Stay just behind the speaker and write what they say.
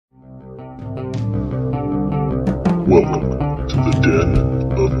Welcome to the Den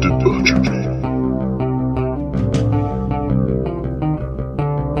of Debauchery.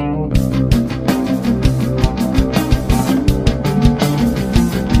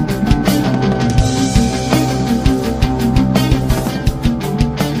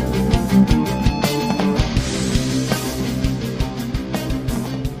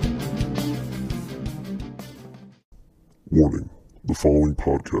 Warning. The following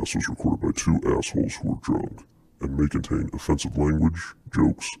podcast was recorded by two assholes who are drunk and may contain offensive language,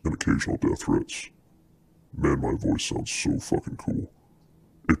 jokes, and occasional death threats. Man, my voice sounds so fucking cool.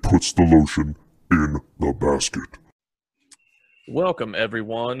 It puts the lotion in the basket. Welcome,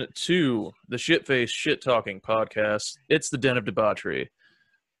 everyone, to the Shit-Faced Shit-Talking Podcast. It's the Den of Debauchery.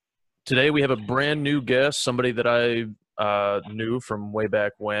 Today we have a brand new guest, somebody that I knew from way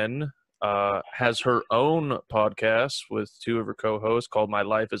back when. Has her own podcast with two of her co-hosts called My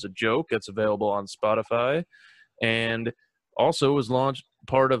Life is a Joke. It's available on Spotify. And also was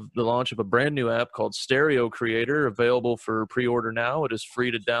part of the launch of a brand new app called Stereo Creator, available for pre-order now. It is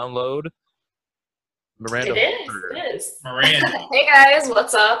free to download. Miranda. It is. Miranda. Hey guys,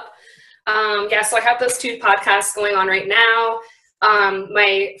 what's up? So I have those two podcasts going on right now.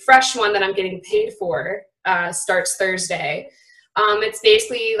 My fresh one that I'm getting paid for starts Thursday. It's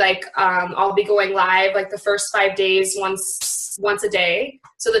basically like I'll be going live like the first 5 days once a day.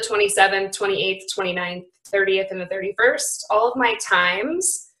 So the 27th, 28th, 29th, 30th, and the 31st. All of my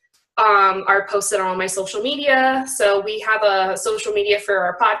times are posted on all my social media. So we have a social media for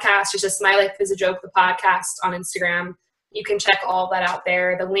our podcast. It's just My Life is a Joke, the podcast on Instagram. You can check all that out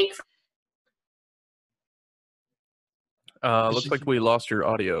there. The link. Looks like we lost your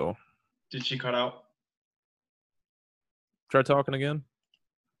audio. Did she cut out? Try talking again.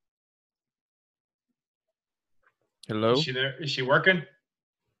 Hello? Is she there? Is she working?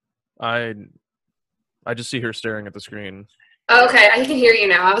 I just see her staring at the screen. Okay, I can hear you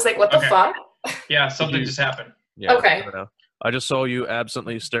now. I was like, what the fuck? Yeah, something just happened. Yeah, okay. I just saw you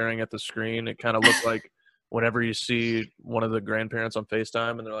absently staring at the screen. It kind of looked like whenever you see one of the grandparents on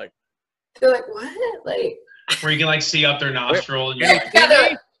FaceTime and they're like, what? Like, where you can like see up their nostril. And you're like,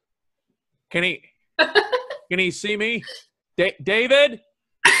 Can he see me? David?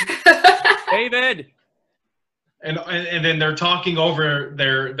 David? And then they're talking over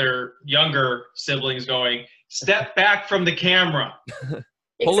their younger siblings going, step back from the camera.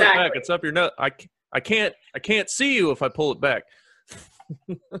 Pull it back. It's up your nose. I can't see you if I pull it back.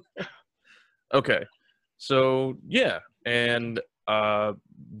 Okay. So, yeah. And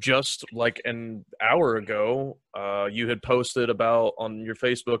just like an hour ago, you had posted on your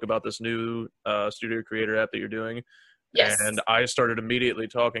Facebook about this new Studio Creator app that you're doing. Yes. And I started immediately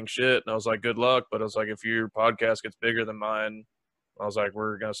talking shit, and I was like, good luck. But I was like, if your podcast gets bigger than mine, I was like,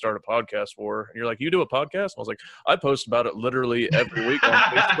 we're going to start a podcast war. And you're like, you do a podcast? I was like, I post about it literally every week on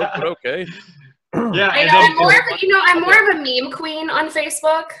Facebook, but okay. Yeah, I'm more of a meme queen on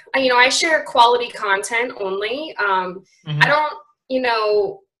Facebook. I share quality content only. I don't,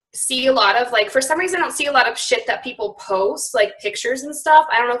 see a lot of, like, for some reason I don't see a lot of shit that people post, like pictures and stuff.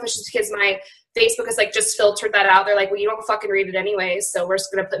 I don't know if it's just because my Facebook is like just filtered that out. They're like, well, you don't fucking read it anyways, so we're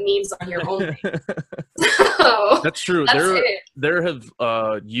just gonna put memes on your own. That's true. There have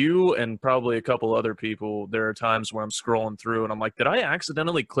you and probably a couple other people. There are times where I'm scrolling through and I'm like, did I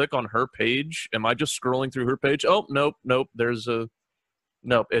accidentally click on her page? Am I just scrolling through her page? Oh, nope. Nope.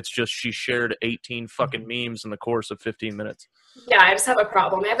 It's just she shared 18 fucking memes in the course of 15 minutes. Yeah, I just have a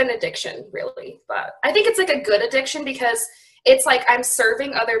problem. I have an addiction, really, but I think it's like a good addiction because it's like I'm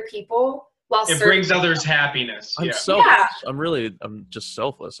serving other people. It brings others happiness. I'm selfish. Yeah. I'm just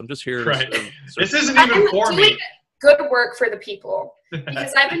selfless. I'm just here. Right. This isn't even for me. Good work for the people.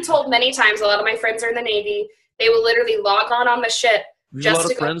 Because I've been told many times, a lot of my friends are in the Navy. They will literally log on the ship. You have a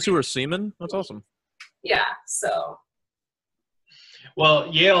lot of friends who are seamen? That's awesome. Yeah, so.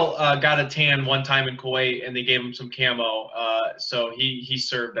 Well, Yale got a tan one time in Kuwait, and they gave him some camo. So he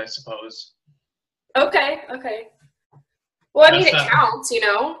served, I suppose. Okay. Well, I mean, it counts,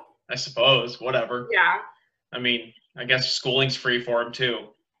 I suppose, whatever. Yeah. I mean, I guess schooling's free for him, too.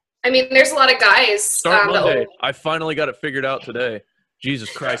 I mean, there's a lot of guys. Start Monday. I finally got it figured out today. Jesus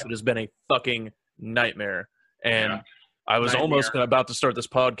Christ, it has been a fucking nightmare. And I was almost about to start this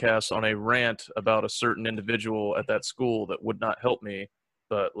podcast on a rant about a certain individual at that school that would not help me,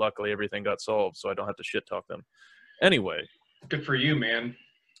 but luckily everything got solved, so I don't have to shit talk them. Anyway. Good for you, man.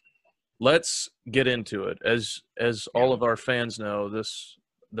 Let's get into it. As all of our fans know,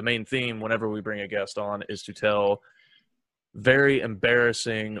 the main theme whenever we bring a guest on is to tell very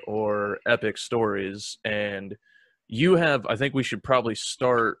embarrassing or epic stories. And you have, I think we should probably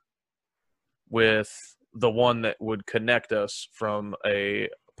start with the one that would connect us from a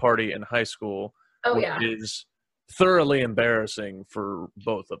party in high school, Oh which yeah. is thoroughly embarrassing for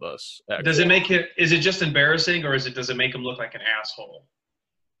both of us. Actually. Does it make it? Is it just embarrassing, or does it make him look like an asshole?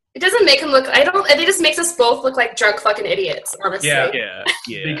 It doesn't make him look. It just makes us both look like drunk fucking idiots. Honestly. Yeah.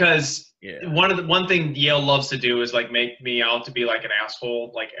 Because one thing Yale loves to do is like make me out to be like an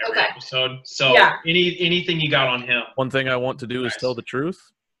asshole like every episode. So anything you got on him? One thing I want to do is tell the truth.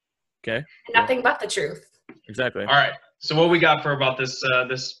 Okay. Nothing but the truth. Exactly. All right. So what we got for about this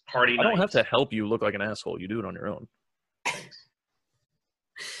this party night? I don't have to help you look like an asshole. You do it on your own.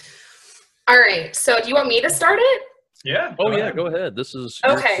 All right. So do you want me to start it? Yeah. Oh yeah, go ahead. This is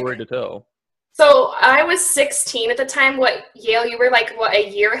your story to tell. So I was 16 at the time. What, Yale? You were like a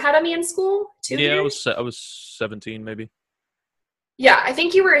year ahead of me in school? 2 years? I was 17 maybe. Yeah, I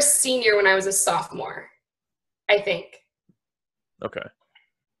think you were a senior when I was a sophomore. I think. Okay.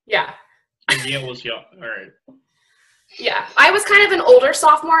 Yeah. And Yale was young. All right. Yeah, I was kind of an older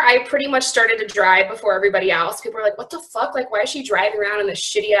sophomore. I pretty much started to drive before everybody else. People were like, "What the fuck? Like, why is she driving around in this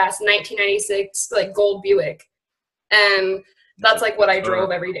shitty ass 1996 like gold Buick?" And that's like what I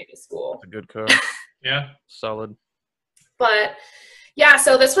drove every day to school. A good car. Yeah. Solid. But yeah,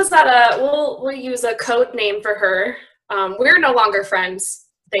 so this was at we'll use a code name for her. We're no longer friends,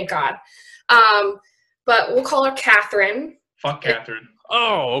 thank God. But we'll call her Catherine. Fuck Catherine.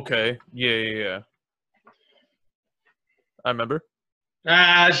 Oh, okay. Yeah. I remember.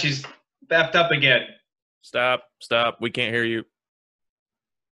 She's effed up again. Stop. We can't hear you.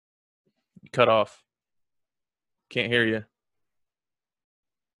 Cut off. Can't hear you.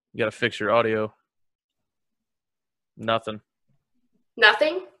 You gotta fix your audio. Nothing.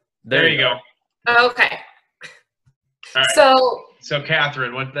 Nothing? There you go. Okay. All right. So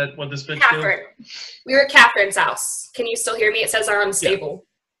Catherine, what this bitch Catherine. We were at Catherine's house. Can you still hear me? It says I'm unstable.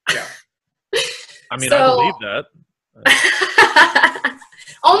 Yeah. I mean, I believe that.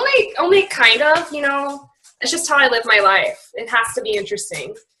 only kind of, you know. It's just how I live my life. It has to be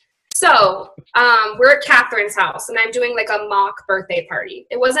interesting. So, we're at Catherine's house, and I'm doing like a mock birthday party.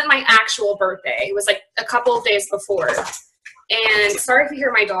 It wasn't my actual birthday. It was like a couple of days before. And sorry if you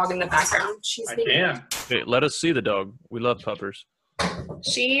hear my dog in the background. Hey, let us see the dog. We love puppers. I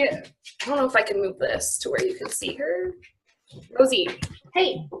don't know if I can move this to where you can see her. Rosie,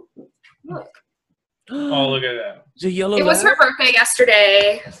 hey, look. Oh, look at that. The yellow It was her birthday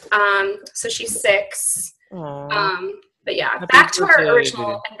yesterday. So she's 6. Aww. But yeah, Happy back to birthday. our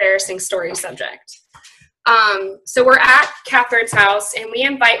original embarrassing story subject. So we're at Catherine's house, and we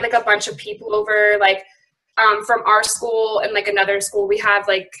invite like a bunch of people over, like from our school and like another school. We have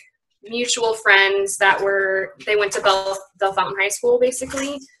like mutual friends they went to Bell Fountain High School,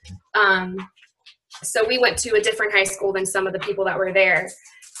 basically. So we went to a different high school than some of the people that were there.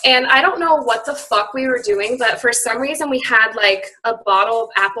 And I don't know what the fuck we were doing, but for some reason we had like a bottle of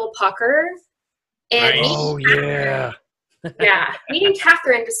apple pucker. And yeah. Yeah, me and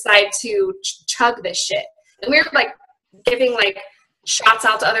Catherine decided to chug this shit. And we were like giving like shots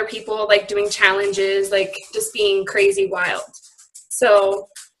out to other people, like doing challenges, like just being crazy wild. So,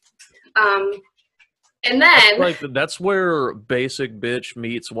 and then like that's where basic bitch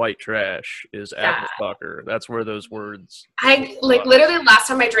meets white trash is apple pucker. That's where those words. Literally last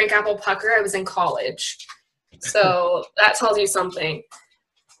time I drank apple pucker, I was in college. So that tells you something.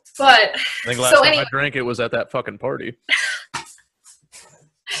 But I think last time I drank it was at that fucking party.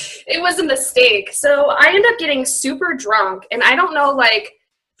 It was a mistake. So I ended up getting super drunk, and I don't know, like,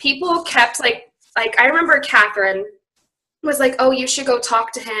 people kept, like I remember Catherine was like, oh, you should go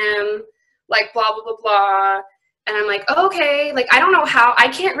talk to him, like, blah, blah, blah, blah. And I'm like, oh, okay. Like, I don't know how, I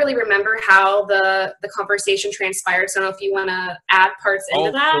can't really remember how the conversation transpired, so I don't know if you want to add parts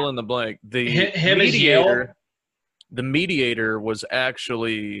into that. I'll fill in the blank. The mediator was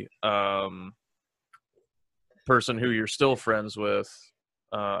actually person who you're still friends with.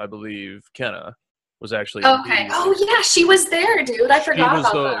 I believe Kenna was actually. Okay. Oh yeah, she was there, dude. I forgot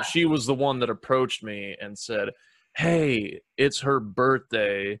about that. She was the one that approached me and said, "Hey, it's her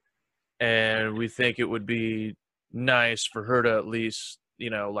birthday, and we think it would be nice for her to at least, you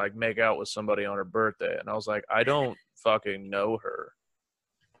know, like make out with somebody on her birthday." And I was like, "I don't fucking know her."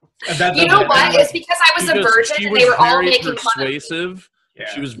 You know what? It's because I was a virgin, and they were all making fun of me. Yeah.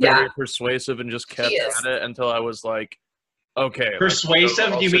 She was very persuasive and just kept at it until I was like, okay.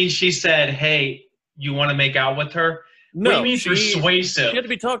 Persuasive? You mean she said, hey, you want to make out with her? No. What do you mean persuasive? She had to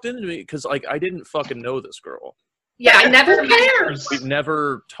be talked into me because, like, I didn't fucking know this girl. Yeah, I never. Who cares? We've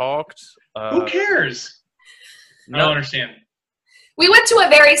never talked. Who cares? I don't understand. We went to a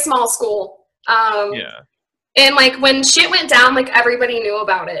very small school. Yeah. And, like, when shit went down, like, everybody knew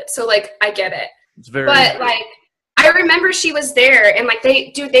about it. So, like, I get it. It's very. But like, I remember she was there, and like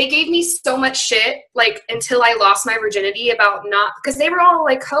they gave me so much shit like until I lost my virginity about not because they were all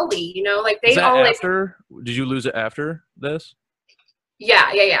like holy, you know, like they all like. After? Did you lose it after this?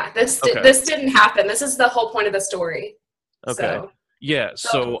 Yeah. This didn't happen. This is the whole point of the story. Okay. So. Yeah.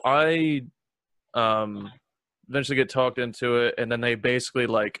 So I eventually get talked into it, and then they basically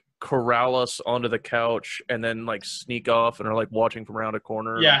like corral us onto the couch, and then like sneak off and are like watching from around a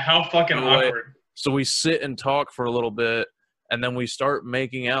corner. Yeah, how fucking awkward. So we sit and talk for a little bit, and then we start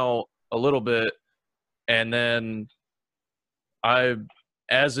making out a little bit, and then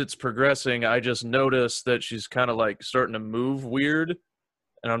as it's progressing, I just notice that she's kind of like starting to move weird,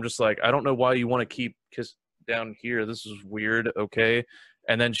 and I'm just like, I don't know why you want to keep kiss down here. This is weird. Okay.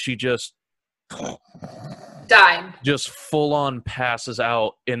 And then she just Died. Just full on passes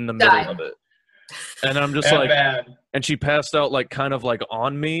out in the middle of it. And I'm just like, bad. And she passed out like kind of like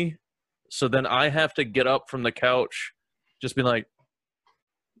on me. So then I have to get up from the couch, just be like,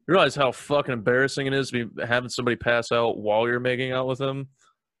 you realize how fucking embarrassing it is to be having somebody pass out while you're making out with them?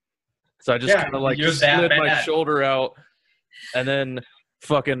 So I just kind of like slid my shoulder out, and then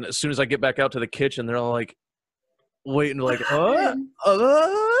fucking as soon as I get back out to the kitchen, they're all like waiting like, and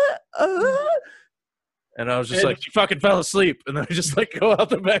I was just like, she fucking fell asleep, and then I just like go out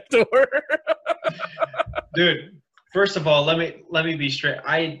the back door. Dude, first of all, let me be straight.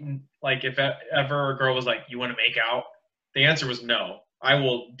 I like if ever a girl was like, you want to make out? The answer was no. I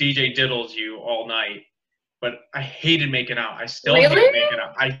will DJ diddles you all night. But I hated making out. I still hate making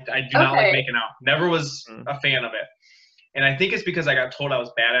out. I do not like making out. Never was a fan of it. And I think it's because I got told I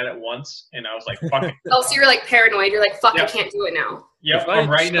was bad at it once, and I was like, fuck it. Oh, so you're like paranoid. You're like, fuck, I can't do it now. Yep, if I'm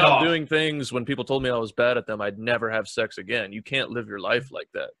writing it off. Doing things when people told me I was bad at them, I'd never have sex again. You can't live your life like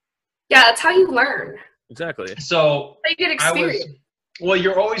that. Yeah, that's how you learn. Exactly. So you get experience. Well,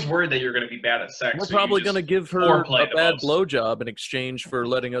 you're always worried that you're going to be bad at sex. We're probably going to give her a bad blowjob in exchange for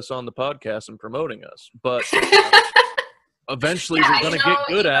letting us on the podcast and promoting us. But eventually we're going to get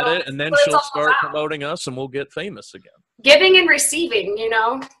good at it, and then she'll start promoting us, and we'll get famous again. Giving and receiving, you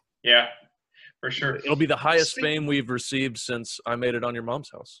know? Yeah, for sure. It'll be the highest fame we've received since I Made It on Your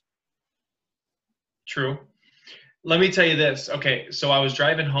Mom's House. True. Let me tell you this. Okay, so I was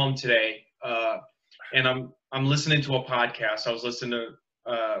driving home today, and I'm listening to a podcast. I was listening to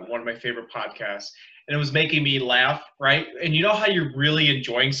one of my favorite podcasts, and it was making me laugh, right? And you know how you're really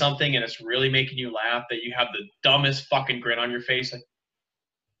enjoying something and it's really making you laugh, that you have the dumbest fucking grin on your face?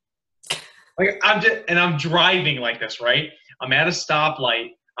 Like I'm driving like this, right? I'm at a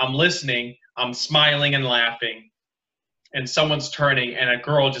stoplight. I'm listening. I'm smiling and laughing. And someone's turning, and a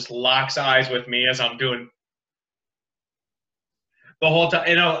girl just locks eyes with me as I'm doing the whole time.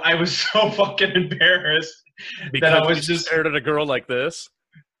 You know, I was so fucking embarrassed. Because I was just stared at a girl like this.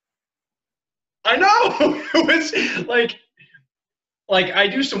 I know. It was like I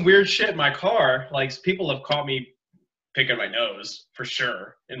do some weird shit in my car. Like people have caught me picking my nose for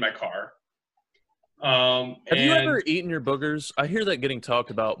sure in my car. Have you ever eaten your boogers? I hear that getting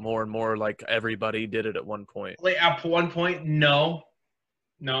talked about more and more. Like everybody did it at one point. Like at one point, no.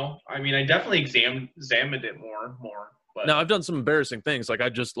 I mean, I definitely examined it more. But. No, I've done some embarrassing things. Like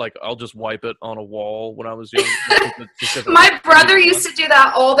I'll just wipe it on a wall when I was young. My brother used to do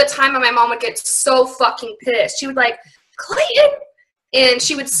that all the time, and my mom would get so fucking pissed. She would like, Clayton, and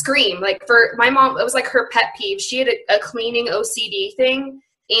she would scream. Like for my mom, it was like her pet peeve. She had a cleaning OCD thing,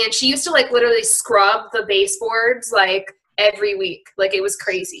 and she used to like literally scrub the baseboards like every week. Like it was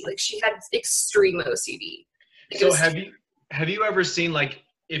crazy. Like she had extreme OCD. So have you ever seen like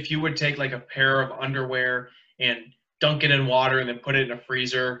if you would take like a pair of underwear and dunk it in water and then put it in a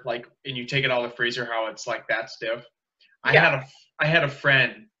freezer, like, and you take it out of the freezer, how it's like that stiff? Yeah. I had a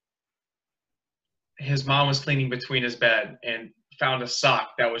friend, his mom was cleaning between his bed and found a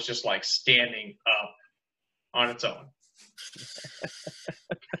sock that was just like standing up on its own.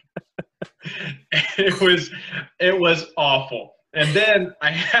 It was awful. And then I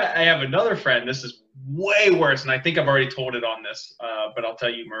have another friend, this is way worse, and I think I've already told it on this, but I'll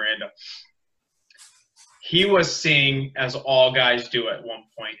tell you, Miranda. He was seeing, as all guys do at one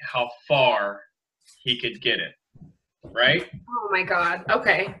point, how far he could get it, right? Oh, my God.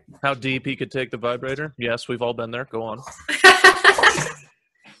 Okay. How deep he could take the vibrator? Yes, we've all been there. Go on.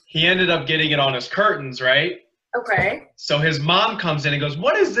 He ended up getting it on his curtains, right? Okay. So his mom comes in and goes,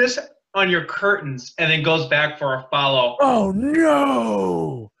 "What is this on your curtains?" And then goes back for a follow. Oh,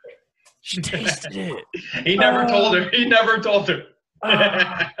 no. She tasted it. He never told her. He never told her.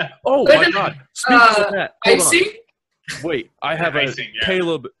 Oh my God! Speaking of that, icing? Wait, I have icing,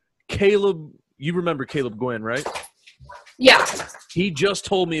 Caleb. You remember Caleb Gwynn, right? Yeah. He just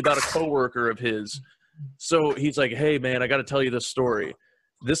told me about a coworker of his. So he's like, hey, man, I got to tell you this story.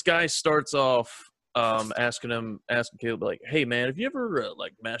 This guy starts off asking Caleb, like, hey, man, have you ever,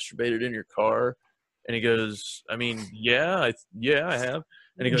 like, masturbated in your car? And he goes, I mean, yeah, I have.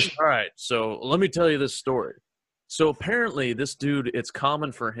 And he goes, all right, so let me tell you this story. So apparently this dude, it's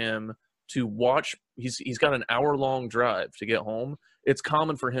common for him to watch – he's got an hour-long drive to get home. It's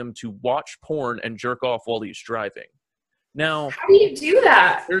common for him to watch porn and jerk off while he's driving. Now, how do you do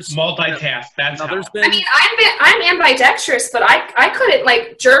that? There's multitask. That's now, how. there's been, I mean, I'm ambidextrous, but I couldn't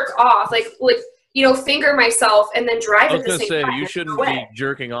like jerk off, like you know, finger myself and then drive I was at the gonna same say time. you shouldn't No be way.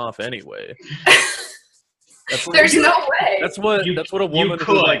 jerking off anyway. There's no way. That's what a woman who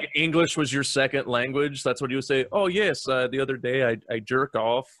could. like English was your second language. That's what you would say. Oh yes, the other day I jerk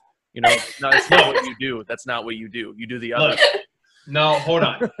off. You know, no, that's not what you do. That's not what you do. You do the other. Look, no, hold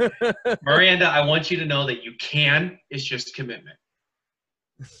on, Miranda. I want you to know that you can. It's just commitment.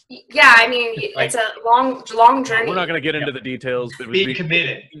 Yeah, I mean, it's a long journey. We're not going to get into the details. But Be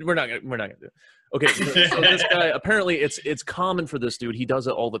committed. We're not going to do it. Okay, so this guy, apparently it's common for this dude. He does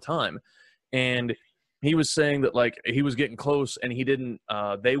it all the time. And he was saying that, like, he was getting close and he didn't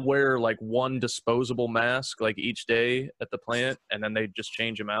they wear, like, one disposable mask, like, each day at the plant, and then they just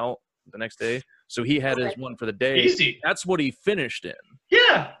change him out the next day. So he had his one for the day. Easy. That's what he finished in.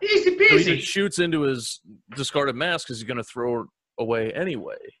 Yeah, easy So he peasy. just shoots into his discarded mask because he's going to throw it away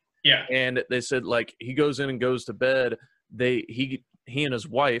anyway. Yeah. And they said, like, he goes in and goes to bed. He and his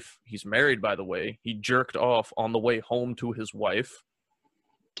wife, he's married, by the way, he jerked off on the way home to his wife.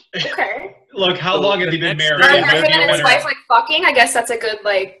 Okay. Look, how long have the you been next married? Are day- him and his wife like fucking? I guess that's a good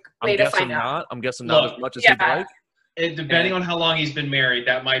like way I'm to guessing find out. not. I'm guessing not Look, as much as yeah. he'd like. Depending on how long he's been married,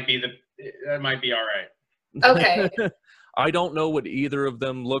 that might be all right. Okay. I don't know what either of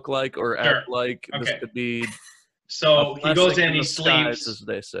them look like or act like. This Okay. could be So a he goes blessing in, he the skies, sleeps. as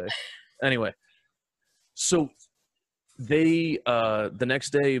they say. Anyway, so they the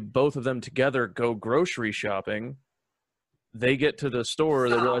next day, both of them together go grocery shopping. They get to the store.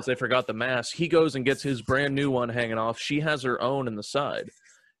 They realize they forgot the mask. He goes and gets his brand new one hanging off. She has her own in the side,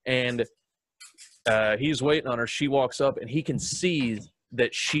 and he's waiting on her. She walks up, and he can see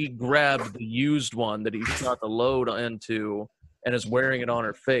that she grabbed the used one that he got the load into and is wearing it on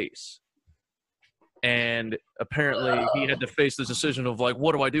her face. And apparently he had to face this decision of, like,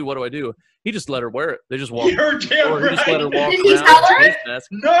 what do I do? What do I do? He just let her wear it. They just walked. You're damn Or he just let her right. walk Did he around tell with her? his mask.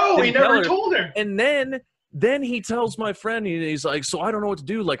 No, he Didn't tell never her. told her. And then he tells my friend, he's like, so I don't know what to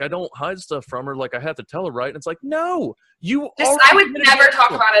do. Like, I don't hide stuff from her. Like, I have to tell her, right? And it's like, no, you Just already I would did never it.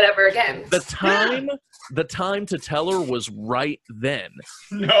 talk about it ever again. The time to tell her was right then.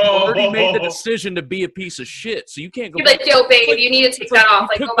 No. You already made the decision to be a piece of shit, so you can't go You're like, yo, babe, you need to take It's like that off. you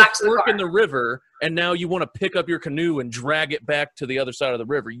Like, took go back to the fork car. in the river, and now you want to pick up your canoe and drag it back to the other side of the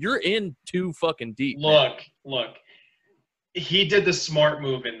river. You're in too fucking deep. man. Look. He did the smart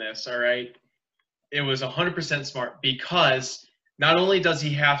move in this, all right? It was 100% smart because not only does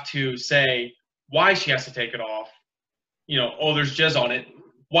he have to say why she has to take it off, you know, oh, there's jizz on it.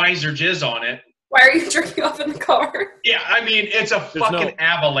 Why is there jizz on it? Why are you jerking off in the car? Yeah, I mean, it's a fucking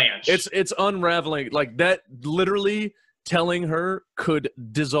avalanche. It's unraveling. Like, that literally telling her could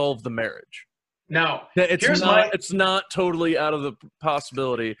dissolve the marriage. Now, It's not totally out of the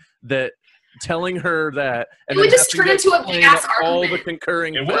possibility that telling her that and It would then just having turn to into a explain big-ass all the argument.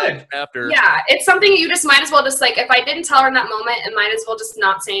 concurring It facts would. after. Yeah, it's something you just might as well just like, if I didn't tell her in that moment, it might as well just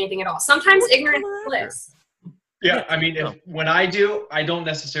not say anything at all. Sometimes ignorance is bliss. yeah, I mean, when I do, I don't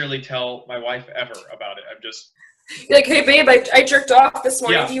necessarily tell my wife ever about it. I'm just, You're like, hey, babe, I jerked off this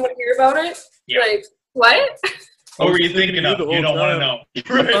morning. Yeah. Do you want to hear about it? Yeah. Like, what? what were you thinking of? the whole You don't want to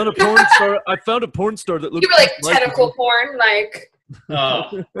time. know. I found a porn star. I found a porn star that looked You were like just tentacle porn, like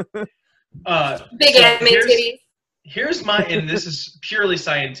big so anime titties. Here's my, and this is purely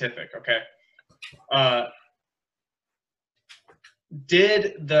scientific, okay?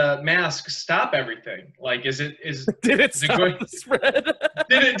 Did the mask stop everything? Like, Did it it stop going- the spread?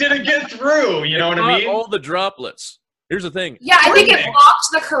 did it get through? You know what I mean? All the droplets. Here's the thing. Yeah, I think it Perfect. blocked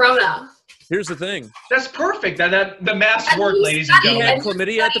the corona. Here's the thing. That's perfect. That the mask At worked, least ladies and that He is- had gentlemen.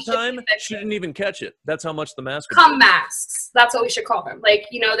 chlamydia at the Study time. should be She didn't even catch it. That's how much the mask. Cum masks. That's what we should call them. Like,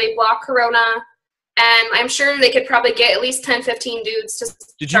 you know, they block corona. And I'm sure they could probably get at least 10, 15 dudes to Did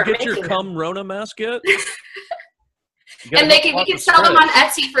you start get your making cum Rona mask yet? them. And we can sell them on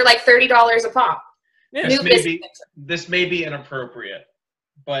Etsy for like $30 a pop. Yeah, New This may business. be this may be inappropriate,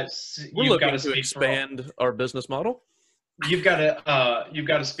 but we're you've got looking to to speak expand our business model. you've got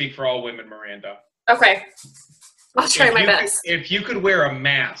to speak for all women, Miranda. Okay. I'll try If my you best. if you could wear a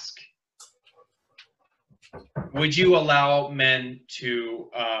mask would you allow men to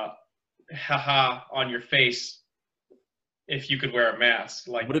haha on your face if you could wear a mask?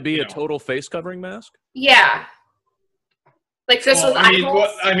 Like, Would it be a total face covering mask? Yeah. Like this was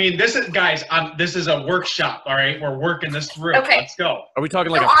this is guys. This is a workshop. All right, we're working this through. Okay. Let's go. Are we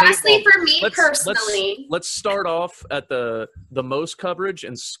talking So like a honestly, paintball? for me personally, let's start off at the most coverage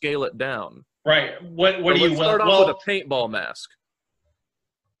and scale it down. Right. What So do you let's start off with a paintball mask?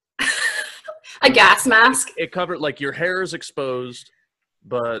 a gas mask. It covered like your hair is exposed,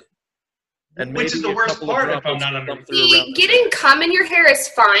 but which is the worst part if I'm not under. See, getting cum in your hair is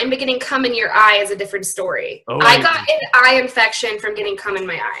fine, but getting cum in your eye is a different story. Oh, I got an eye infection from getting cum in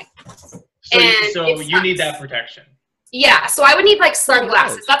my eye. So you need that protection. Yeah, so I would need like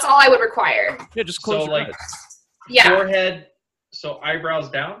sunglasses. That's all I would require. Yeah, just close your eyes. Yeah. Forehead, so eyebrows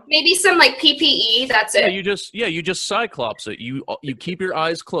down. Maybe some like PPE. That's it. You just cyclops it. You keep your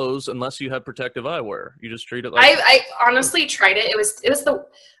eyes closed unless you have protective eyewear. You just treat it like. I honestly tried it. It was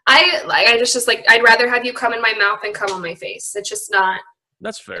I'd rather have you come in my mouth than come on my face. It's just not.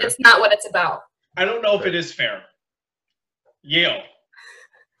 That's fair. It's not what it's about. I don't know if it is fair. Yale.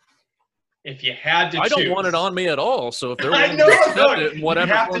 If you had to choose. I don't want it on me at all. So if they're I willing know, to accept no, it in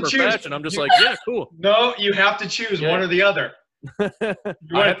whatever you have form to or choose. fashion, I'm just like, yeah, cool. No, you have to choose one or the other. I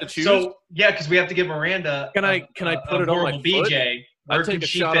have to choose. So yeah, because we have to give Miranda. Can I put it on my foot? BJ. I'd take a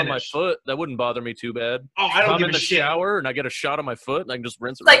shot on my foot. That wouldn't bother me too bad. Oh, I don't I'm give in a the shit. shower and I get a shot on my foot and I can just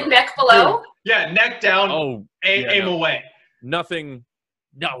rinse it. Like right neck below. Yeah, neck down. Oh, aim away. Nothing.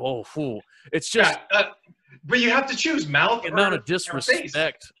 No, oh, fool. It's just. But you have to choose mouth. The amount of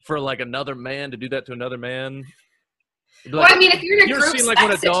disrespect for like another man to do that to another man. Like, well, I mean, if you're in a you group ever seen like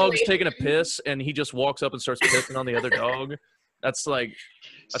when a dog's situation. taking a piss and he just walks up and starts pissing on the other dog? That's like.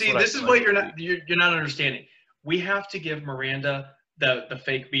 See, this is what you're not understanding. We have to give Miranda the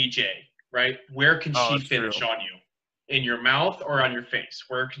fake BJ, right? Where can she finish on you? In your mouth or on your face?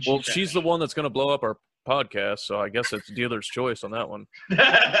 Where can she? Well, finish? she's the one that's going to blow up our podcast, so I guess it's dealer's choice on that one.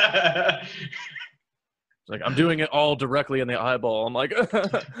 Like, I'm doing it all directly in the eyeball. I'm like,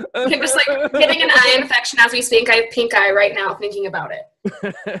 I'm just like getting an eye infection as we speak. I have pink eye right now thinking about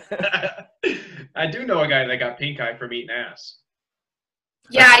it. I do know a guy that got pink eye from eating ass.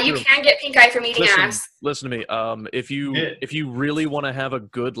 Yeah, you can get pink eye from eating ass. Listen to me. If you really want to have a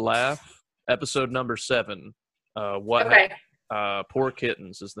good laugh, episode number 7. Poor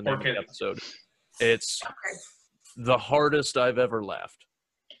Kittens is the name of the episode. It's the hardest I've ever laughed,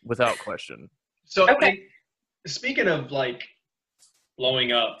 without question. So, speaking of like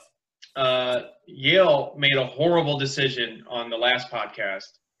blowing up, Yale made a horrible decision on the last podcast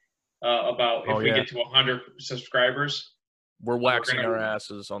about if we get to 100 subscribers. We're waxing our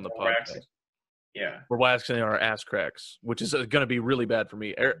asses on the podcast. We're waxing our ass cracks, which is going to be really bad for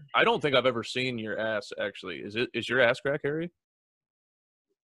me. I don't think I've ever seen your ass, actually. Is your ass crack hairy?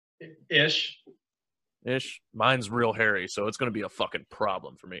 Ish. Mine's real hairy, so it's going to be a fucking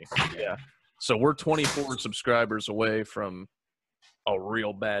problem for me. Yeah. So we're 24 subscribers away from a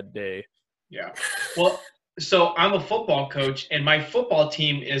real bad day. Yeah. Well, so I'm a football coach, and my football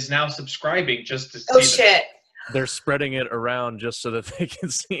team is now subscribing just to see Oh, shit. They're spreading it around just so that they can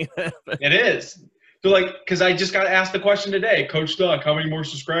see it happen. It is. So, like, because I just got asked the question today, Coach Duck, how many more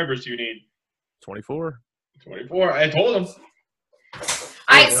subscribers do you need? 24. 24. I told him.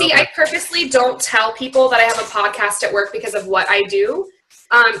 I purposely don't tell people that I have a podcast at work because of what I do,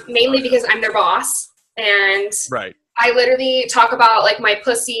 mainly because I'm their boss. And I literally talk about, like, my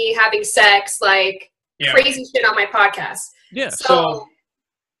pussy, having sex, like, crazy shit on my podcast. Yeah. So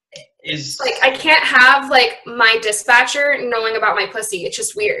like, I can't have, like, my dispatcher knowing about my pussy. It's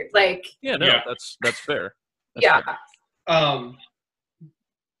just weird. Like, that's fair. That's fair.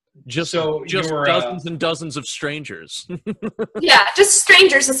 Just dozens and dozens of strangers. Yeah, just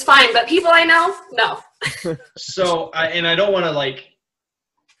strangers is fine, but people I know, no. So, and I don't want to, like,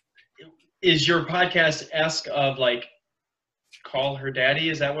 is your podcast-esque of, like, call her daddy?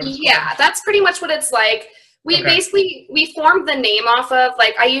 Is that what it's called? That's pretty much what it's like. We formed the name off of,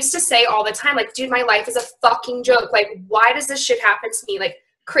 like, I used to say all the time, like, dude, my life is a fucking joke. Like, why does this shit happen to me? Like,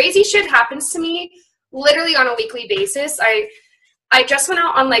 crazy shit happens to me literally on a weekly basis. I just went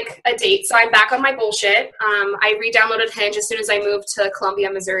out on, like, a date, so I'm back on my bullshit. I re-downloaded Hinge as soon as I moved to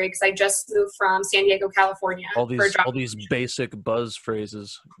Columbia, Missouri, because I just moved from San Diego, California. All these basic buzz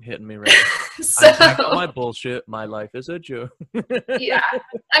phrases hitting me right now. So, I'm back on my bullshit. My life is a joke. Yeah.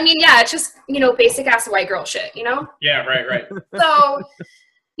 I mean, yeah, it's just, basic-ass white girl shit, Yeah, right. So,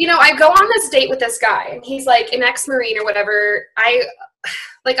 I go on this date with this guy, and he's, like, an ex-Marine or whatever. I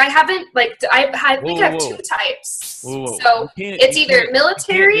think I have two types. Whoa. So it's either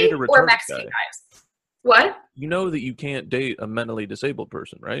military or Mexican guys. What? You know that you can't date a mentally disabled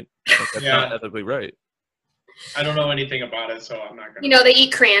person, right? Like, that's Yeah. not ethically right. I don't know anything about it, so I'm not gonna. You know, they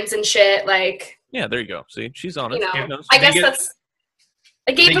eat crayons and shit. Like, Yeah, there you go. See, she's on you it. know, She knows. I They guess get- that's.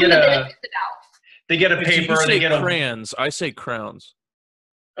 I gave they them get the a- benefit of the doubt. They get a So paper. you say They get a. crayons. I say crowns.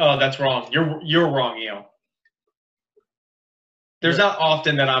 Oh, that's wrong. You're wrong, Eo. There's not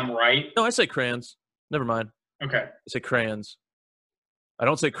often that I'm right. No, I say crayons. Never mind. Okay. I say crayons. I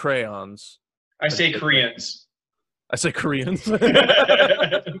don't say crayons. I say Koreans. I say Koreans.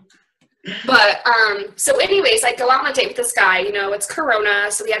 But so anyways, I go out on a date with this guy. You know, it's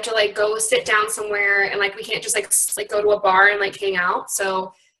Corona, so we have to like go sit down somewhere, and like we can't just like go to a bar and like hang out.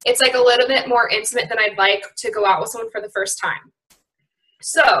 So it's like a little bit more intimate than I'd like to go out with someone for the first time.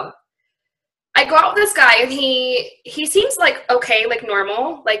 So I go out with this guy, and he seems like okay, like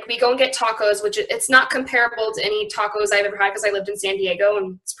normal. Like we go and get tacos, which it's not comparable to any tacos I've ever had because I lived in San Diego,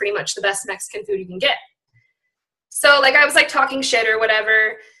 and it's pretty much the best Mexican food you can get. So like I was like talking shit or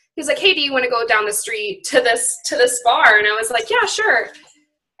whatever. He's like, hey, do you want to go down the street to this bar? And I was like, yeah, sure.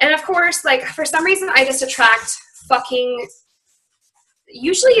 And of course, like for some reason, I just attract fucking.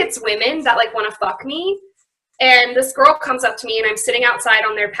 Usually, it's women that like want to fuck me. And this girl comes up to me, and I'm sitting outside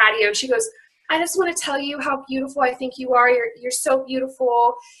on their patio, and she goes, I just want to tell you how beautiful I think you are. You're so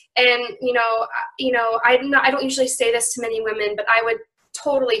beautiful, and you know, I don't usually say this to many women, but I would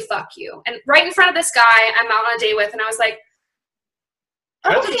totally fuck you. And right in front of this guy, I'm out on a date with, and I was like,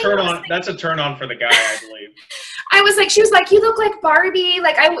 That's okay. a turn on. That's a turn on for the guy, I believe. I was like, she was like, you look like Barbie,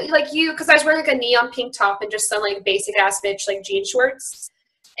 like I like you, because I was wearing like a neon pink top and just some like basic ass bitch like jean shorts,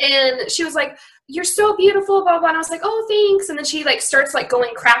 and she was like, you're so beautiful, blah blah. And I was like, oh thanks. And then she like starts like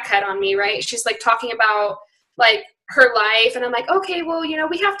going crackhead on me, right? She's like talking about like her life, and I'm like, okay, well, you know,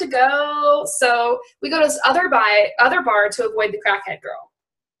 we have to go, so we go to this other bar to avoid the crackhead girl.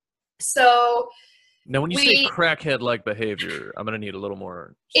 So Now, when you say crackhead-like behavior, I'm gonna need a little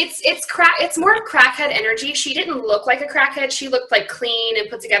more. It's more crackhead energy. She didn't look like a crackhead. She looked like clean and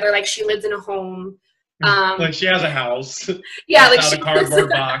put together, like she lived in a home. Like she has a house. Yeah, like out she a cardboard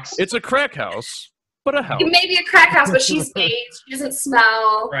box. It's a crack house, but a house. It may be a crack house, but she's bathed. She doesn't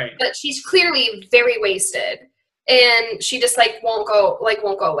smell. Right. But she's clearly very wasted, and she just like won't go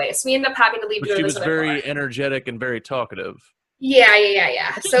away. So we end up having to leave. But to she go to was this other very bar. energetic and very talkative.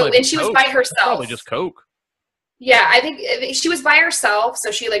 Yeah. So Might be and she was coke. by herself. Probably just coke. Yeah, I think she was by herself, so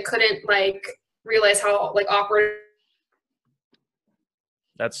she like couldn't like realize how like awkward.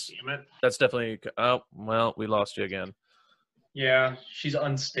 That's Damn it. that's definitely. Oh well, we lost you again. Yeah, she's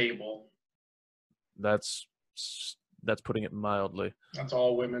unstable. That's putting it mildly. That's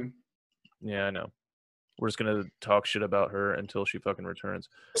all women. Yeah, I know. We're just gonna talk shit about her until she fucking returns.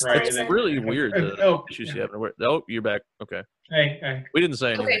 Right. It's really weird the Oh, issues yeah. you have. Oh, you're back. Okay. Hey. We didn't say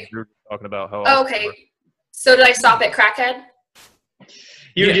anything. Okay. We were talking about how. Oh, okay. So did I stop at crackhead?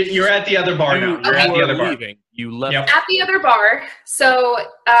 You're at the other bar now. You're at the other bar. leaving. You left. Yep. At the other bar. So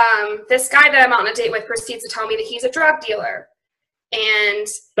this guy that I'm on a date with proceeds to tell me that he's a drug dealer. And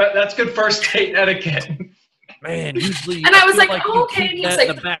That's good first date etiquette. Man, usually. And I was feel like, you oh, okay. keep And he was that in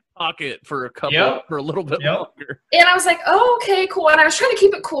like- the back pocket for Yep. for a little bit Yep. longer. and I was like, oh, okay, cool. And I was trying to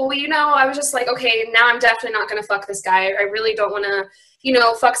keep it cool, you know. I was just like, okay, now I'm definitely not gonna fuck this guy. I really don't wanna, you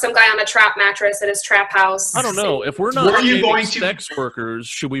know, fuck some guy on a trap mattress at his trap house. I don't know. If we're Were not you shaming going to- sex workers,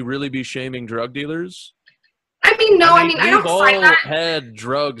 should we really be shaming drug dealers? I mean, no, I We've don't all find that. had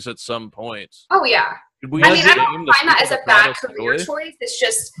drugs at some point. Oh yeah. Should we I mean, I shame don't the find that as people a brought bad us career joy? choice. It's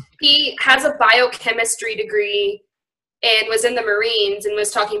just he has a biochemistry degree and was in the Marines and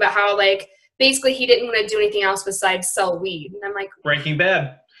was talking about how like basically he didn't want to do anything else besides sell weed. And I'm like, Breaking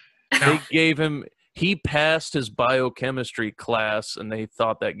Bad. They gave him. He passed his biochemistry class, and they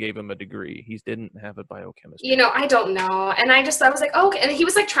thought that gave him a degree. He didn't have a biochemistry. you know, I don't know. And I was like, oh, okay. And he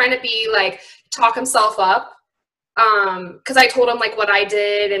was like trying to be like talk himself up. Because I told him like what I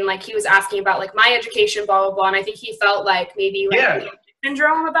did, and like he was asking about like my education, blah blah blah. And I think he felt like maybe like Yeah.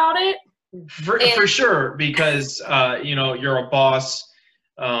 syndrome about it. For sure, because you're a boss.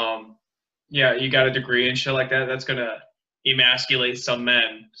 You got a degree and shit like that. That's gonna emasculate some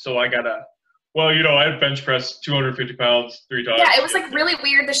men. So I gotta. Well, I bench press 250 pounds 3 times. Yeah, it was like really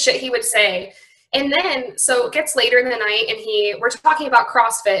weird the shit he would say. And then so it gets later in the night, and we're talking about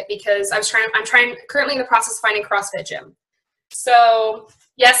CrossFit because I'm currently in the process of finding a CrossFit gym. So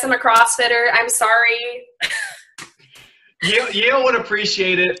yes, I'm a CrossFitter. I'm sorry. Yale would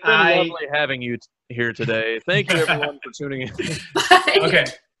appreciate it. It's been lovely having you here today. Thank you, everyone, for tuning in. Okay.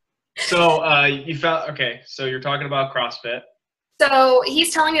 So you found. Okay. So you're talking about CrossFit. So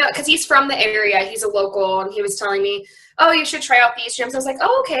he's telling me, because he's from the area, he's a local, and he was telling me, oh, you should try out these gyms. I was like,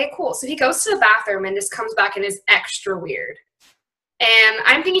 oh, okay, cool. So he goes to the bathroom and just comes back and is extra weird. And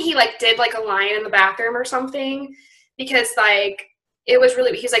I'm thinking he like did like a line in the bathroom or something, because like it was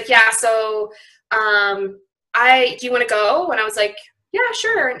really, he's like, yeah, so do you want to go? And I was like, yeah,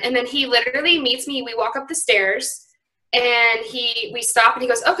 sure. And then he literally meets me. We walk up the stairs and we stop and he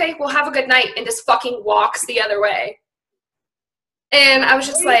goes, okay, well, have a good night, and just fucking walks the other way. And I was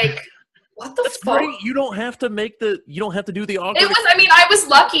just like, what the fuck? Great. You don't have to do the awkward. I was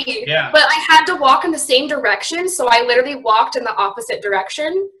lucky. Yeah. But I had to walk in the same direction, so I literally walked in the opposite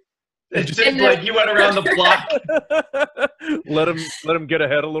direction. It's just like you went around the block. let him get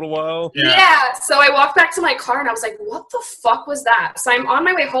ahead a little while. Yeah. So I walked back to my car and I was like, what the fuck was that? So I'm on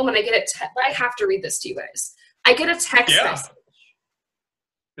my way home and I get I have to read this to you guys. I get a text message.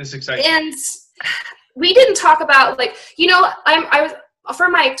 This is exciting. And we didn't talk about, like, you know, I was, for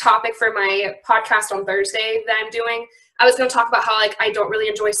my topic for my podcast on Thursday that I'm doing, I was going to talk about how, like, I don't really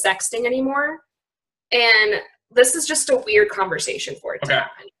enjoy sexting anymore. And this is just a weird conversation for it to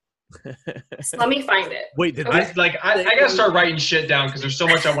happen. So let me find it. Wait, I gotta start writing shit down because there's so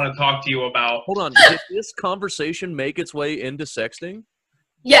much I want to talk to you about. Hold on. Did this conversation make its way into sexting?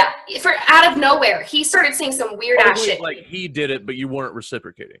 Yeah, out of nowhere. He started saying some weird ass shit. Like he did it, but you weren't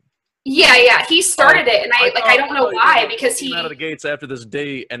reciprocating. Yeah. He started it, and I don't know why, because he came out of the gates after this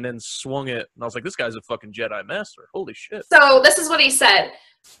date and then swung it, and I was like, this guy's a fucking Jedi master. Holy shit. So this is what he said.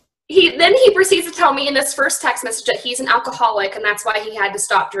 He proceeds to tell me in this first text message that he's an alcoholic and that's why he had to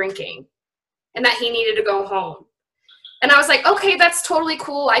stop drinking and that he needed to go home. And I was like, okay, that's totally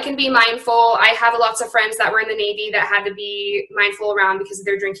cool. I can be mindful. I have lots of friends that were in the Navy that had to be mindful around because of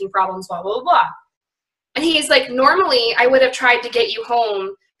their drinking problems, blah, blah, blah. And he's like, normally I would have tried to get you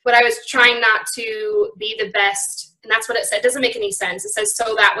home, but I was trying not to be the best. And that's what it said. It doesn't make any sense. It says,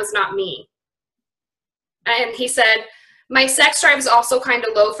 so that was not me. And he said, my sex drive is also kind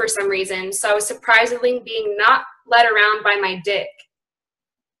of low for some reason, so I was surprisingly being not led around by my dick.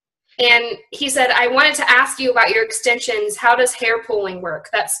 And he said, I wanted to ask you about your extensions. How does hair pulling work?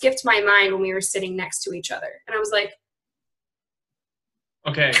 That skipped my mind when we were sitting next to each other. And I was like,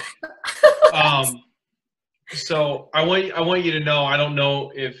 okay. So I want you to know, I don't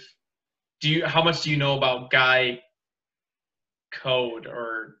know how much do you know about guy code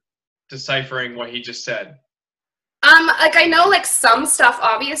or deciphering what he just said? Like I know like some stuff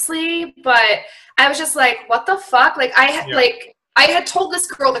obviously, but I was just like, what the fuck? Like I had told this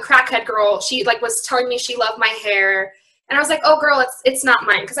girl, the crackhead girl, she like was telling me she loved my hair, and I was like, oh girl, it's not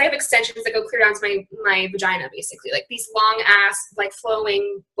mine, because I have extensions that go clear down to my vagina, basically, like these long ass like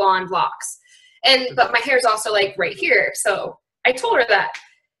flowing blonde locks, but my hair is also like right here. So I told her that,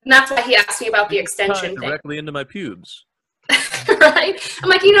 and that's why he asked me about the extension thing. Directly into my pubes. Right? I'm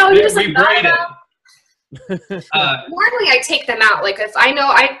like, you just like braid it. Normally I take them out. Like if I know,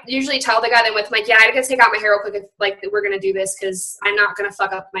 I usually tell the guy that I'm with, like, yeah, I gotta take out my hair real quick if like we're gonna do this, because I'm not gonna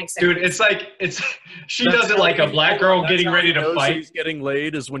fuck up my extensions. Dude, she does it like a black girl getting ready to fight. She's getting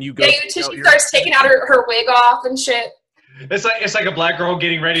laid is when you go. Yeah, she starts taking out her wig off and shit. It's like a black girl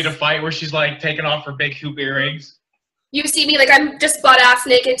getting ready to fight where she's like taking off her big hoop earrings. You see me, like, I'm just butt-ass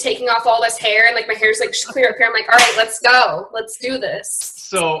naked, taking off all this hair, and, like, my hair's, like, clear up here. I'm like, all right, let's go. Let's do this.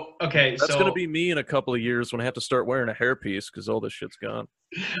 So, okay, That's going to be me in a couple of years when I have to start wearing a hairpiece because all this shit's gone.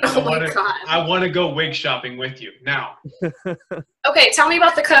 Oh, my God. I want to go wig shopping with you. Now. Okay, tell me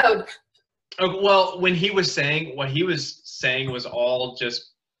about the code. Well, what he was saying was all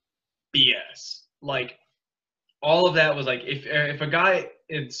just BS. Like, all of that was, like, if a guy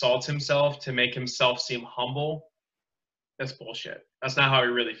insults himself to make himself seem humble, that's bullshit. That's not how he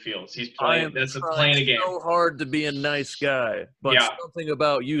really feels. He's playing. That's playing a game. So hard to be a nice guy, but something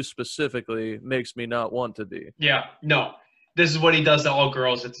about you specifically makes me not want to be. Yeah, no. This is what he does to all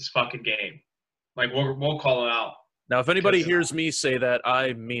girls at this fucking game. Like we'll call him out. Now, if anybody hears me say that,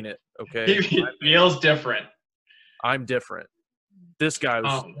 I mean it. Okay. He feels different. I'm different. This guy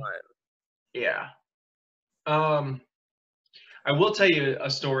was lying. Yeah. I will tell you a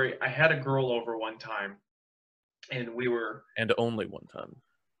story. I had a girl over one time. And we were... And only one time.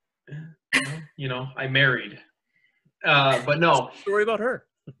 I married. But no. Story about her.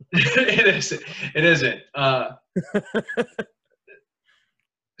 It isn't.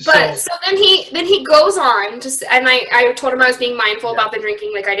 So then he goes on to, and I told him I was being mindful about the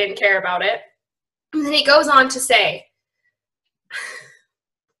drinking, like I didn't care about it. And then he goes on to say,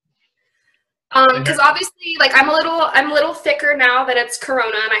 because obviously, like I'm a little thicker now that it's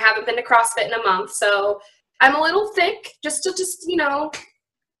Corona and I haven't been to CrossFit in a month, so I'm a little thick, just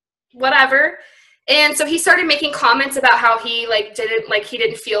whatever. And so he started making comments about how he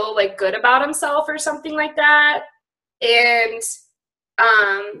didn't feel like good about himself or something like that. And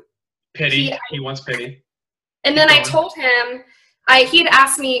Pity. He wants pity. And then I told him, he'd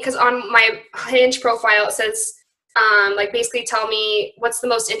asked me, because on my Hinge profile it says, like, basically tell me what's the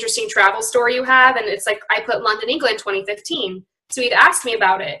most interesting travel story you have, and it's like I put London, England, 2015. So he'd asked me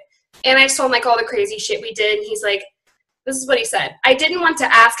about it, and I told him like all the crazy shit we did, and he's like, this is what he said: I didn't want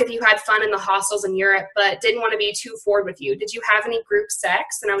to ask if you had fun in the hostels in Europe, but didn't want to be too forward with you. Did you have any group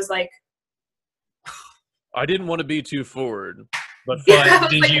sex? And I was like, I didn't want to be too forward, but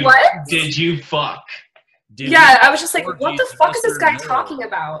did you fuck? I was just like, what the fuck is this guy talking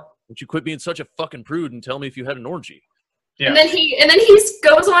about? Would you quit being such a fucking prude and tell me if you had an orgy? Yeah. And then he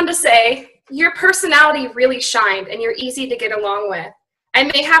goes on to say, your personality really shined and you're easy to get along with. I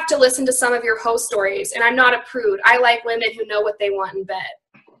may have to listen to some of your host stories, and I'm not a prude. I like women who know what they want in bed.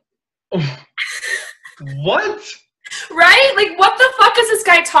 What? Right? Like, what the fuck is this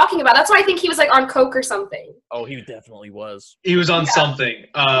guy talking about? That's why I think he was like on coke or something. Oh, he definitely was. He was on something.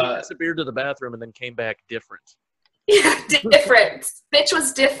 He disappeared to the bathroom and then came back different. Yeah, different. Bitch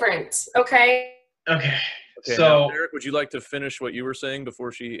was different. Okay. Okay. So, now, Derek, would you like to finish what you were saying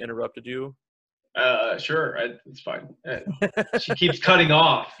before she interrupted you? Sure. It's fine. She keeps cutting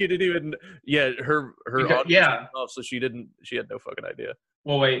off. She didn't even. Yeah, her audio cut off, so she didn't. She had no fucking idea.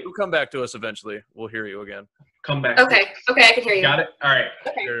 Well, wait. You'll come back to us eventually. We'll hear you again. Come back. Okay, I can hear you. Got it. All right.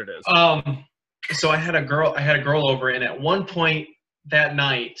 Okay. There it is. So I had a girl over, and at one point that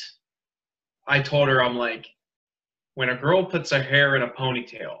night, I told her, I'm like, when a girl puts her hair in a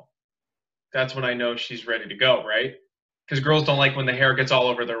ponytail, that's when I know she's ready to go, right? Because girls don't like when the hair gets all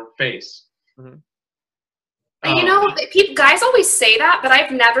over their face. Mm-hmm. You know, guys always say that, but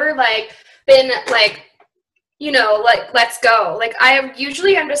I've never been like, you know, like, let's go. Like, I'm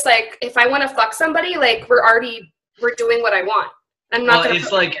just like, if I want to fuck somebody, like, we're doing what I want. I'm not. Well,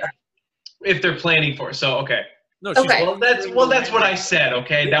 it's like if they're planning for it. So okay. No, okay. Well, that's what I said.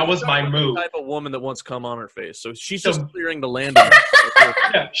 Okay, that was my move. The type of woman that wants cum on her face, so she's just clearing the landing.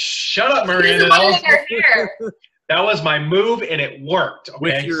 Yeah, shut up, Miranda. That was my move, and it worked. Okay?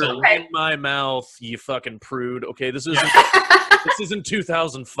 With your in my mouth, you fucking prude. Okay, this isn't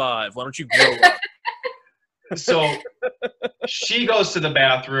 2005. Why don't you grow up? So she goes to the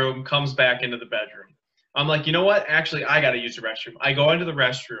bathroom, comes back into the bedroom. I'm like, you know what? Actually, I got to use the restroom. I go into the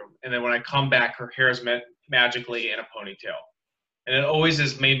restroom, and then when I come back, her hair is magically in a ponytail. And it always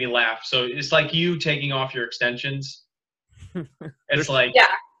has made me laugh. So it's like you taking off your extensions. It's like,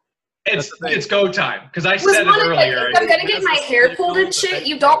 it's go time. Because I said it earlier. If I'm going to get my hair pulled and shit,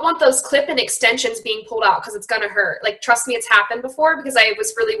 you don't want those clip-in extensions being pulled out because it's going to hurt. Like, trust me, it's happened before because I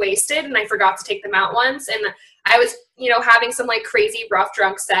was really wasted and I forgot to take them out once. And I was, having some, like, crazy rough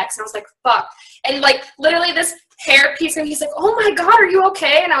drunk sex. And I was like, fuck. And, like, literally this hair piece, and he's like, oh, my God, are you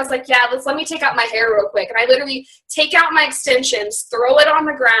okay? And I was like, yeah, let me take out my hair real quick. And I literally take out my extensions, throw it on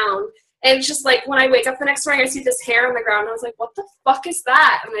the ground. And it's just like when I wake up the next morning, I see this hair on the ground. And I was like, what the fuck is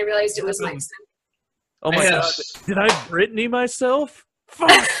that? And I realized it was my extension. Oh, my God. Did I Britney myself?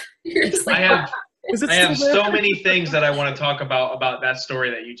 Fuck. You're just like, I have so many things that I want to talk about that story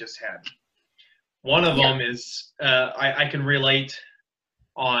that you just had. One of them is I can relate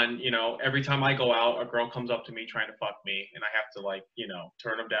on, every time I go out, a girl comes up to me trying to fuck me, and I have to,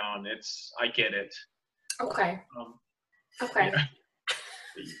 turn them down. I get it. Okay. Okay. Yeah.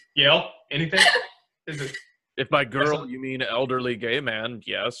 Yale, anything? If by girl you mean elderly gay man,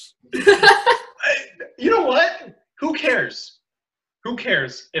 yes. You know what? Who cares? Who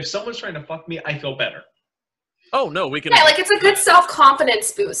cares? If someone's trying to fuck me, I feel better. Oh, no, we can... Yeah, like, it's a good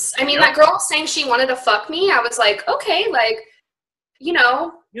self-confidence boost. I mean, that girl saying she wanted to fuck me, I was like, okay, like,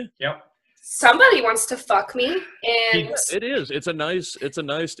 Yep. Somebody wants to fuck me, and... Yeah, it is. It's a nice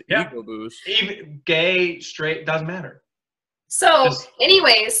ego boost. Even gay, straight, doesn't matter. So,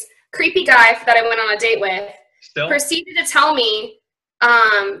 anyways, creepy guy that I went on a date with proceeded to tell me,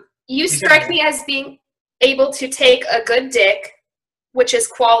 you strike me as being able to take a good dick, which is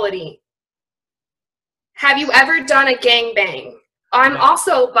quality. Have you ever done a gangbang? I'm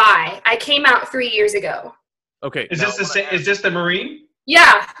also bi. I came out 3 years ago. Okay. Is this the Marine?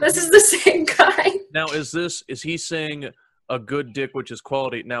 Yeah, this is the same guy. Now, is he saying a good dick, which is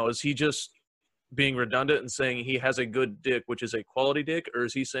quality? Now, is he just being redundant and saying he has a good dick, which is a quality dick, or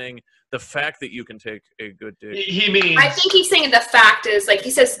is he saying the fact that you can take a good dick? He means... I think he's saying the fact is, like,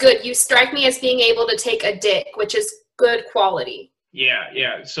 he says, good, you strike me as being able to take a dick, which is good quality.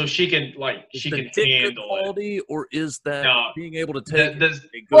 Yeah. So she can, she can handle quality, it. Or is that being able to take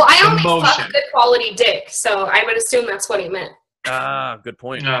I only fuck good quality dick, so I would assume that's what he meant. Ah, good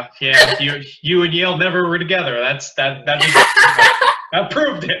point. Yeah, you and Yale never were together. That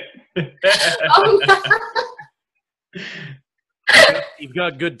proved it. Oh, You've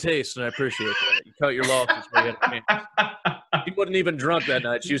got good taste, and I appreciate that. You cut your losses. When you had a chance. She wasn't even drunk that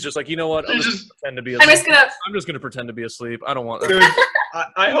night. She was just like, you know what? I'm just gonna pretend to be asleep. I'm just gonna pretend to be asleep. I don't want. Dude,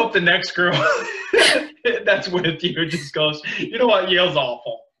 I hope the next girl that's with you just goes, you know what? Yale's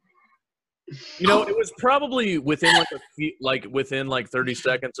awful. You know, it was probably within within 30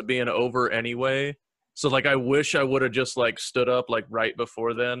 seconds of being over anyway. So like, I wish I would have just like stood up like right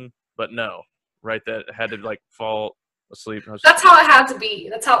before then, but no, right, that had to like fall asleep. That's how it had to be.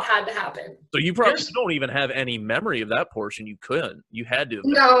 That's how it had to happen. So you probably don't even have any memory of that portion. You couldn't. You had to.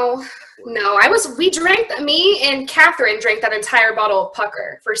 No. Me and Catherine drank that entire bottle of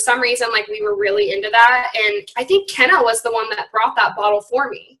Pucker. For some reason, like, we were really into that. And I think Kenna was the one that brought that bottle for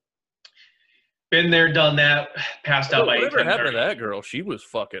me. Been there, done that, passed out by 8:10. Whatever happened to that girl? She was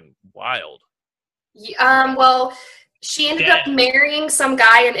fucking wild. Well, she ended up marrying some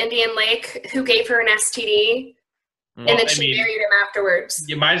guy in Indian Lake who gave her an STD. And then she married him afterwards.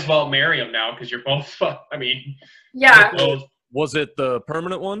 You might as well marry him now because you're both. Yeah. Was it the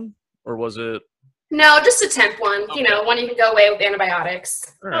permanent one, or was it? No, just a temp one. Okay. You know, one you can go away with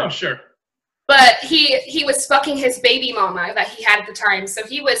antibiotics. Oh, sure. But he was fucking his baby mama that he had at the time. So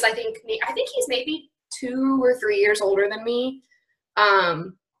he was, I think he's maybe 2 or 3 years older than me.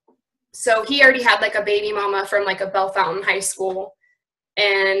 So he already had like a baby mama from like a Bell Fountain high school,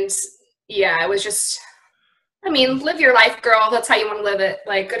 and yeah, it was just. I mean, live your life, girl. That's how you want to live it.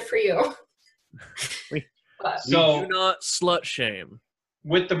 Like, good for you. We do not slut shame.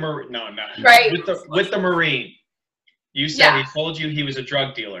 With the Marine, no. Right. With the Marine, you said he told you he was a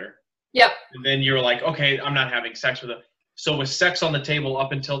drug dealer. Yep. And then you were like, okay, I'm not having sex with him. So was sex on the table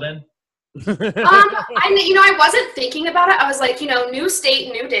up until then? I wasn't thinking about it. I was like, new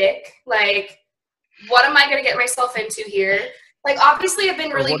state, new dick. Like, what am I going to get myself into here? Like, obviously, I've been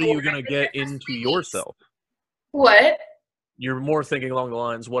really. What are you going to get into yourself? What? You're more thinking along the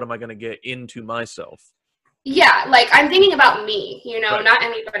lines, what am I going to get into myself? Yeah, like, I'm thinking about me, right. Not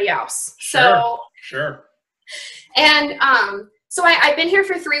anybody else. Sure. And so I've been here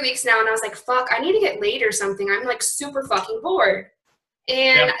for 3 weeks now, and I was like, fuck, I need to get laid or something. I'm like super fucking bored.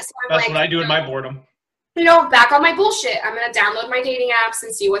 And so I'm that's what I do in my boredom. Back on my bullshit. I'm going to download my dating apps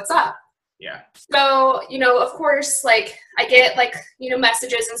and see what's up. Yeah. So, of course, like, I get, like,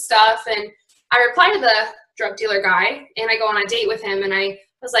 messages and stuff, and I reply to the drug dealer guy, and I go on a date with him, and I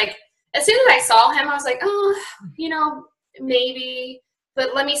was like, as soon as I saw him, I was like, maybe,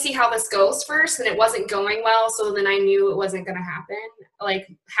 but let me see how this goes first. And it wasn't going well, so then I knew it wasn't going to happen, like,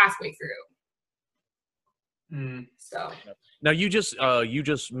 halfway through. So now you just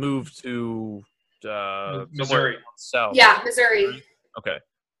moved to Missouri. South. Yeah, Missouri. Okay.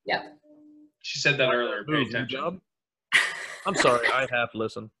 Yep. She said that earlier. Pay New attention. job? I'm sorry, I have to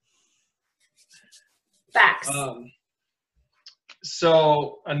listen. Facts.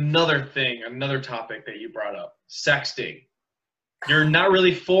 So another topic that you brought up, sexting. You're not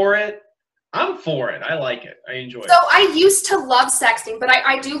really for it. I'm for it. I like it. I enjoy it. So I used to love sexting, but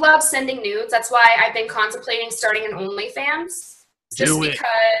I do love sending nudes. That's why I've been contemplating starting an OnlyFans. Do it.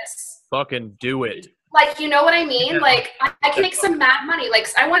 Because. Fucking do it. Like, you know what I mean? Yeah. Like, I can make some mad money. Like,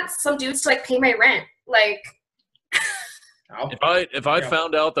 I want some dudes to, like, pay my rent. Like. If I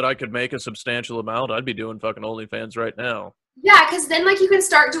found out that I could make a substantial amount, I'd be doing fucking OnlyFans right now. Yeah, because then, like, you can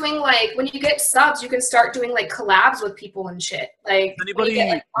start doing, like, when you get subs, you can start doing, like, collabs with people and shit. Like,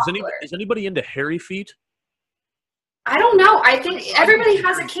 is anybody into hairy feet? I don't know. I think everybody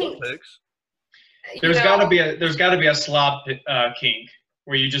has a kink. There's got to be a slob kink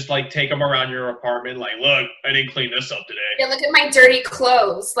where you just, like, take them around your apartment, like, look, I didn't clean this up today. Yeah, look at my dirty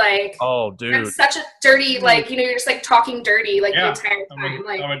clothes. Like, oh, dude, I'm such a dirty, like, you're just, like, talking dirty, like, the entire time.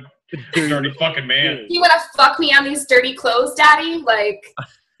 I'm a dirty fucking man. You want to fuck me on these dirty clothes, daddy? Like,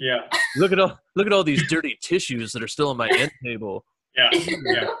 yeah. Look at all these dirty tissues that are still on my end table. Yeah.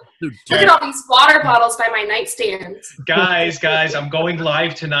 Look at all these water bottles by my nightstand. Guys, I'm going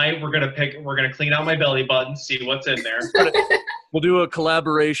live tonight. We're gonna clean out my belly button, see what's in there. We'll do a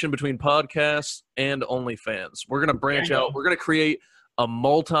collaboration between podcasts and OnlyFans. We're gonna branch out. We're gonna create a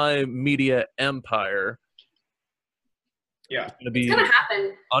multimedia empire. Yeah, it's gonna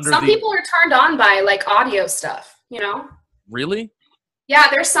happen. Some people are turned on by, like, audio stuff. Really? Yeah,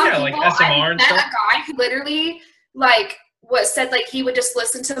 there's some people. Like SMR I and met stuff. a guy who literally, like, said, like, he would just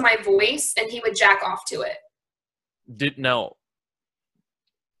listen to my voice and he would jack off to it. No.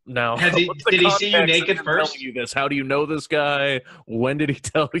 Did he see you naked first? You this? How do you know this guy? When did he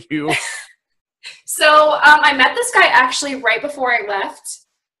tell you? So I met this guy actually right before I left,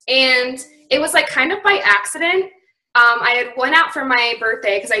 and it was like kind of by accident. I had went out for my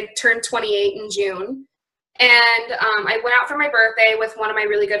birthday because I turned 28 in June, and I went out for my birthday with one of my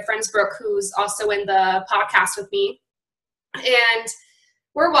really good friends, Brooke, who's also in the podcast with me. And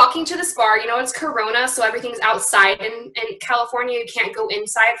we're walking to this bar. You know, it's Corona, so everything's outside. In California, you can't go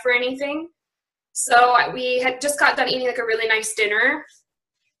inside for anything. So we had just got done eating like a really nice dinner.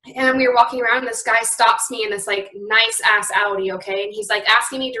 And we were walking around, and this guy stops me in this like nice ass Audi, okay? And he's like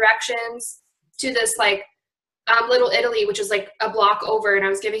asking me directions to this like Little Italy, which is like a block over. And I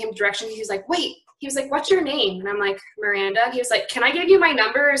was giving him directions. He was like, wait. He was like, what's your name? And I'm like, Miranda. And he was like, can I give you my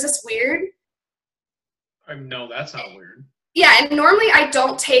number? Is this weird? No, that's not weird. Yeah, and normally I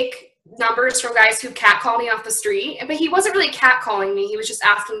don't take numbers from guys who catcall me off the street. But he wasn't really catcalling me. He was just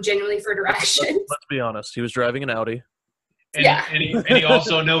asking genuinely for directions. Let's be honest. He was driving an Audi. And, Yeah. and he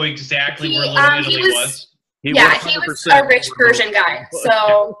also knew exactly where Little Italy was. He was a rich Persian guy.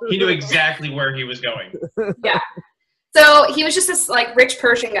 So He knew exactly where he was going. yeah. So he was just this like rich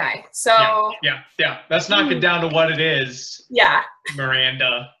Persian guy. So Yeah. Let's knock it down to what it is, yeah.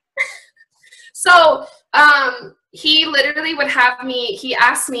 Miranda. So he literally would have me, he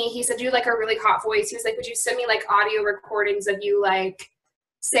asked me, he said, you have like a really hot voice. He was like, would you send me like audio recordings of you like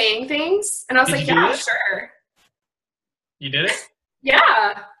saying things? And I was Did like, you do yeah, it? sure. You did it?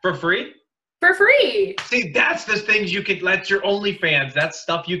 Yeah. For free? For free. See, that's the things you could let your OnlyFans. That's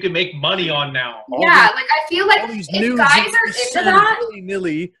stuff you can make money on now. Yeah, like I feel like if guys are into that,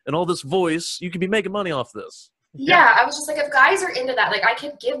 willy-nilly and all this voice, you could be making money off this. yeah, I was just like, if guys are into that, like I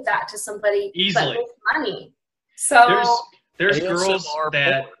could give that to somebody Easily. but with money. So There's ASMR girls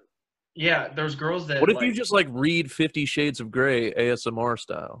that porn. yeah, there's girls that What if like, you just like read 50 Shades of Grey ASMR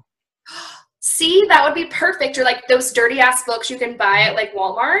style? see, that would be perfect. Or like those dirty ass books you can buy at like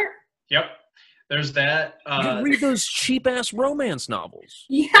Walmart. Yep. There's that. You can read those cheap ass romance novels.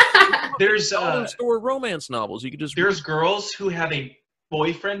 Yeah. There's Dollar store romance novels. You could just there's girls who have a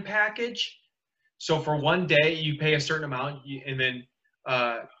boyfriend package. So for one day you pay a certain amount, and then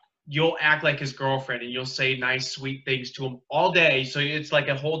you'll act like his girlfriend, and you'll say nice, sweet things to him all day. So it's like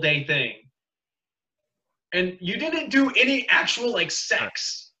a whole day thing. And you didn't do any actual like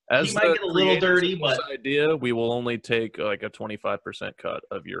sex. He might get a little dirty, but idea, we will only take like a 25% cut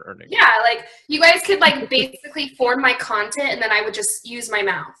of your earnings. Yeah, like you guys could like basically form my content and then I would just use my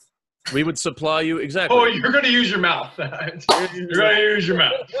mouth. We would supply you exactly. oh, you're gonna use your mouth. You're gonna use your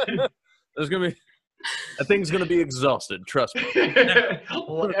mouth. There's gonna be that thing's gonna be exhausted. Trust me.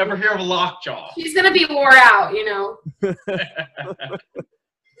 Ever hear of a lockjaw? She's gonna be wore out, you know.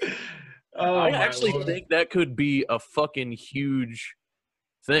 Oh, I my actually Lord. think that could be a fucking huge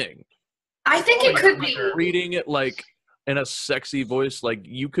thing. I think it could be. Reading it like in a sexy voice, like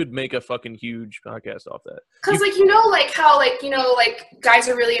you could make a fucking huge podcast off that. Cause like, you know, like how like, you know, like guys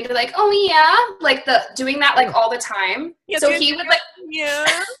are really into like, oh yeah, like the doing that like all the time. Yes, so yes, he would like, Yeah.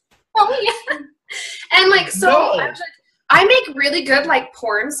 oh yeah. And like, so No. I was like, I make really good like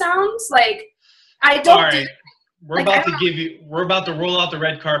porn sounds. Like I don't All do right. We're like, about I to don't give you. We're about to roll out the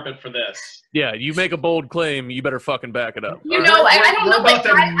red carpet for this. Yeah, you make a bold claim, you better fucking back it up. You know, I don't we're know. Like,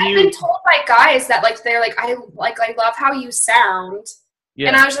 about to I've been mute. told by guys that like they're like I love how you sound, Yeah.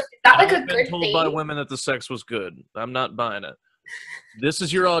 and I was like, is that like I've a been good told thing? by women that the sex was good. I'm not buying it. This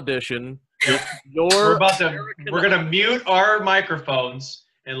is your audition. It's We're your about to. We're gonna mute our microphones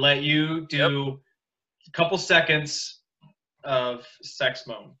and let you do a couple seconds of sex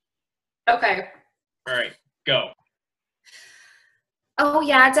moan. Okay. All right, go. Oh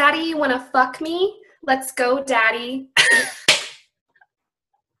yeah, daddy, you wanna fuck me? Let's go, daddy.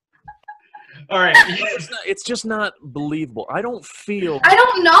 All right. it's just not believable. I don't feel I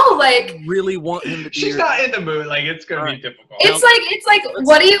don't know, like I really want him to be She's your- not in the mood. Like it's gonna be Alright. difficult. it's like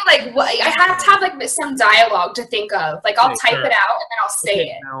what do you like? What I have to have like some dialogue to think of. Like I'll Okay, type sure. it out and then I'll say Okay,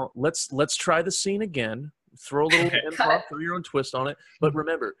 it. now let's try the scene again. Throw a little Okay. improv, throw your own twist on it. But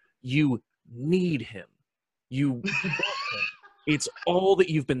remember, you need him. You want him. It's all that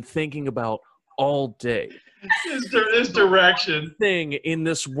you've been thinking about all day. This direction. Thing in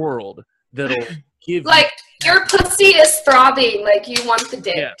this world that'll give Like your pussy is throbbing, like you want the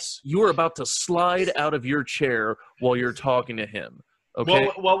dick. you yes. You are about to slide out of your chair while you're talking to him. Okay.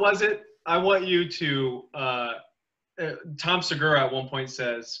 What was it? I want you to. Tom Segura at one point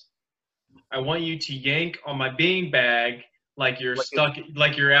says, "I want you to yank on my beanbag like you're Like stuck,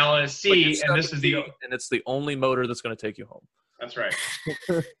 like you're out at But sea, you're stuck and this at is sea, the." and it's the only motor that's going to take you home. That's right.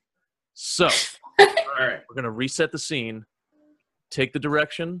 So All right. we're going to reset the scene, take the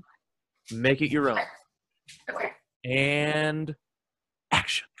direction, make it your own, Okay. and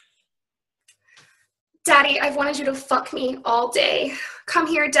action. Daddy, I've wanted you to fuck me all day. Come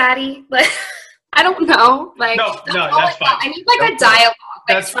here, Daddy. Like, I don't know. Like, No, that's fine. I need like a dialogue.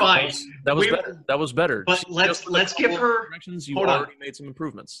 That's fine. That was better. That was better. But let's give her. You Hold already on. made some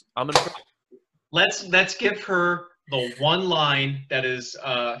improvements. I'm gonna. Let's give her the one line that is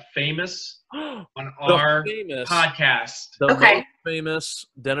famous on The our famous podcast. The Okay. most famous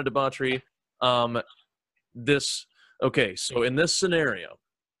Den of Debauchery. Okay, so in this scenario,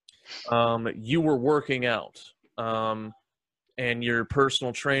 you were working out, and your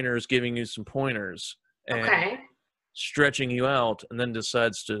personal trainer is giving you some pointers and Okay. stretching you out, and then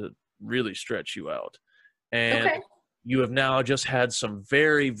decides to really stretch you out. And Okay. you have now just had some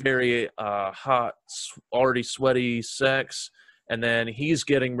very, very hot, already sweaty sex, and then he's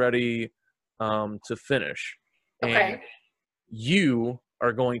getting ready to finish. And Okay. you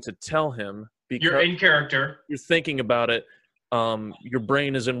are going to tell him because You're in character. you're thinking about it. Your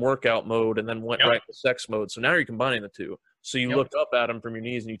brain is in workout mode and then went Yep. right to sex mode. So now you're combining the two. So you Yep. look up at him from your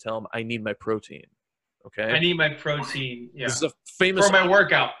knees and you tell him, "I need my protein." Okay. I need my protein. Yeah. This is a famous For my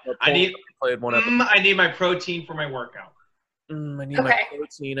workout. I need. played one episode. I need my protein for my workout. I need my Okay.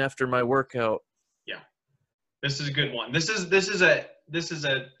 protein after my workout. This is a good one. This is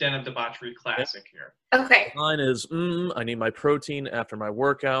a Den of Debauchery classic here. Okay. Mine is, I need my protein after my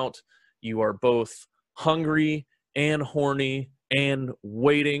workout. You are both hungry and horny and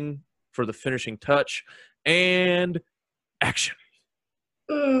waiting for the finishing touch. And action.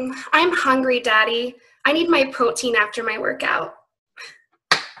 I'm hungry, Daddy. I need my protein after my workout.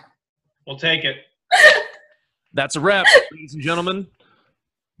 We'll take it. That's a wrap, ladies and gentlemen.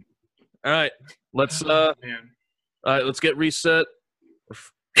 All right, let's Man. get reset.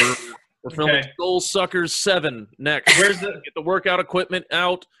 We're filming Okay. Soul Suckers 7 next. Where's the? Get the workout equipment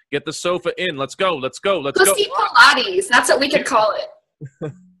out. Get the sofa in. Let's go. Let's go. Let's go. Pussy Pilates. That's what we could call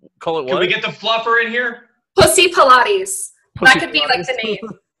it. Call it Can what? we get the fluffer in here? Pussy Pilates. Pussy That could be like the Pilates? name.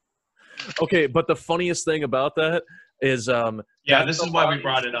 Okay, but the funniest thing about that is Yeah, that's this the is why we line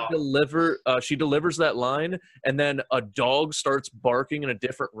brought it up. she delivers that line, and then a dog starts barking in a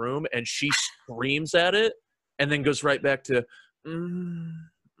different room, and she screams at it, and then goes right back to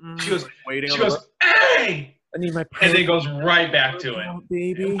She goes. waiting. She on the goes. Hey! I need my And then goes right back to it. out,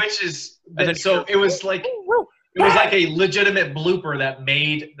 baby. Which is And then so it was like a legitimate blooper that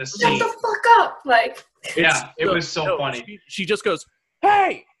made the Shut scene. the fuck up. Like, Yeah, it was so funny. She just goes,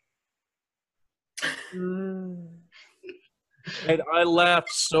 "Hey!" And I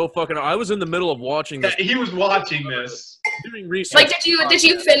laughed so fucking. I was in the middle of watching this, He was watching this. doing research. like did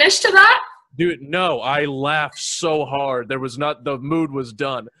you finish to that? Dude, no, I laughed so hard. There was not, the mood was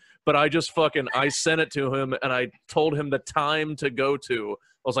done. But I just I sent it to him and I told him the time to go to.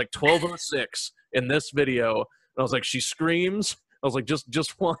 I was like 12:06 in this video. And I was like, she screams. I was like,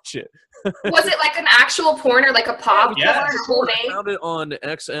 just watch it. Was it like an actual porn or like a pop Yeah. porn? A whole I name? found it on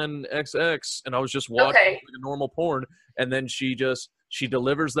XNXX and I was just watching Okay. like a normal porn. And then she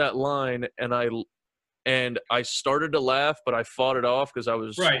delivers that line and I started to laugh, but I fought it off because I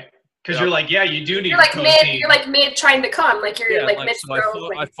was Right. Because Yeah. you're like, yeah, you do need You're like protein. mid trying to come. Like you're like mid so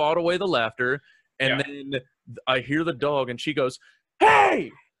I fought away the laughter, and then I hear the dog, and she goes,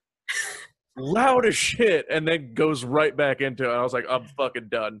 "Hey!" loud as shit, and then goes right back into it. I was like, I'm fucking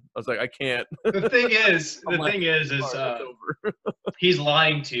done. I was like, I can't. The thing is, I'm like, is It's over. he's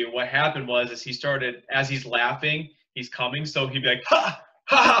lying to you. What happened was he started, as he's laughing, he's coming, so he'd be like, ha,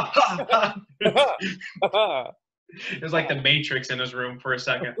 ha, ha, ha. It was like the Matrix in his room for a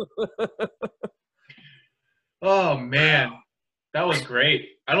second. Oh, man. That was great.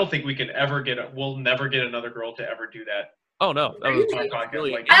 I don't think we can ever we'll never get another girl to ever do that. Oh no, that was Really?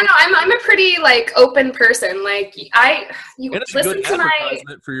 really. Like, I don't know. I'm a pretty like open person. Like you And it's a listen good to my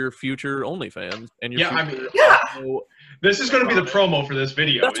advertisement for your future OnlyFans and your Yeah, I future mean- Yeah. audio- This is going to be the promo for this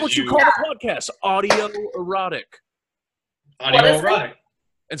video. That's is what you call the podcast, audio erotic. What is audio it? erotic.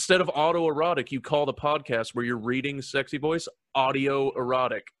 Instead of autoerotic, you call the podcast where you're reading sexy voice audio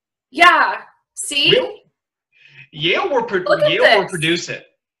erotic. yeah. See, Really? Yale will Look at this. produce it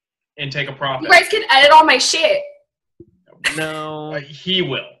and take a profit. you guys can edit all my shit. No, He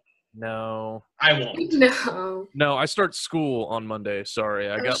will. no, I won't. No. I start school on Monday. Sorry,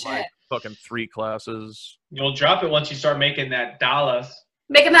 I Oh, got like shit. fucking 3 classes. You'll drop it once you start making that dollars.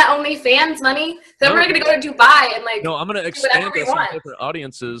 Making that OnlyFans money. Then No. we're gonna go to Dubai and like No, I'm gonna whatever expand we this on want. different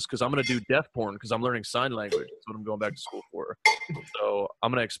audiences because I'm gonna do deaf porn because I'm learning sign language. That's what I'm going back to school for. So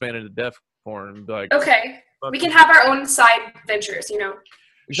I'm gonna expand into deaf porn and be like, okay. We can have our own side ventures, you know.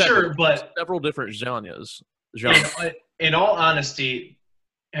 Exactly. Sure, but several different genres. in all honesty,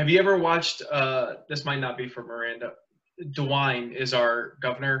 have you ever watched, this might not be for Miranda, DeWine is our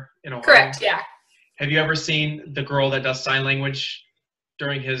governor in Ohio. Correct. Yeah. Have you ever seen the girl that does sign language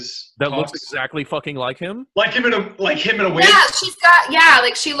during his That talks? looks exactly fucking like him. Like him in a wig? Yeah,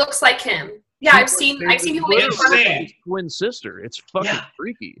 like she looks like him. Yeah, I've seen people make It's fun of insane. it. Twin sister. It's fucking Yeah.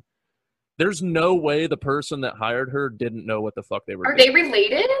 freaky. There's no way the person that hired her didn't know what the fuck they were Are doing. they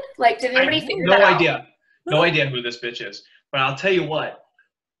related? Like, did anybody figure no that out? idea. No idea who this bitch is. But I'll tell you what.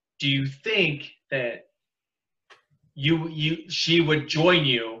 Do you think that she would join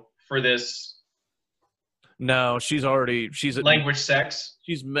you for this No, she's language sex?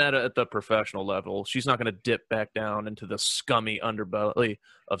 She's meta at the professional level. She's not going to dip back down into the scummy underbelly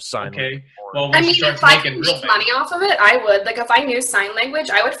of sign language. Well, when I she mean, starts if I making could real make money off of it, I would. Like, if I knew sign language,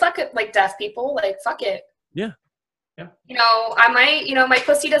 I would fuck it like deaf people. Like, fuck it. Yeah. You know, my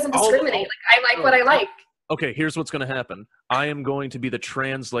pussy doesn't discriminate. Like, I like what I like. Okay, here's what's going to happen. I am going to be the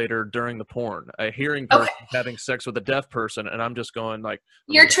translator during the porn. A hearing person having sex with a deaf person, and I'm just going like...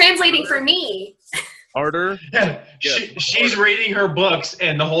 You're translating for me. Harder. Yeah. She's reading her books,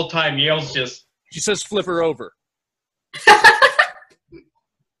 and the whole time Yale's just... She says flip her over.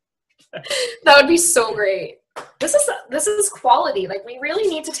 That would be so great. This is quality. Like, we really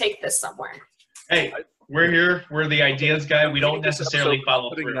need to take this somewhere. Hey, we're here. We're the ideas guy. We don't necessarily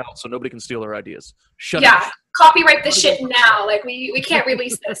follow through. Out so nobody can steal our ideas. Shut Yeah, up. copyright the shit now. Like, we can't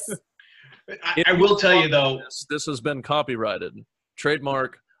release this. I will tell you, though. This has been copyrighted.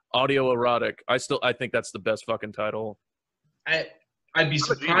 Trademark, audio erotic. I think that's the best fucking title. I'd be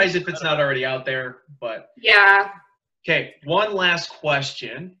surprised if it's not already out there, but... Yeah. Okay, one last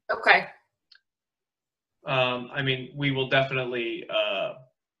question. Okay. I mean, we will definitely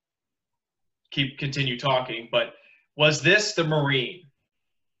continue talking, but was this the Marine?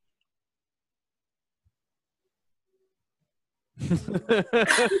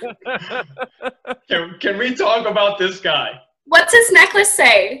 Can we talk about this guy? What's his necklace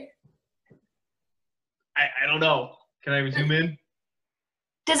say? I don't know. Can I zoom in?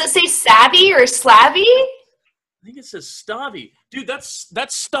 Does it say savvy or slavy? I think it says Stavi. Dude, that's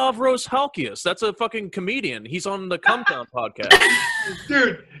Stavros Halkias. That's a fucking comedian. He's on the Compound podcast.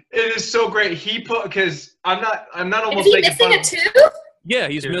 Dude, it is so great. He put, because I'm not almost Is he making fun missing of a tooth? Yeah,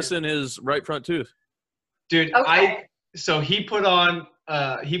 he's missing his right front tooth. Dude, Okay. So he put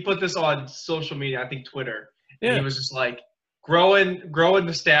this on social media, I think Twitter. Yeah. And he was just like, growing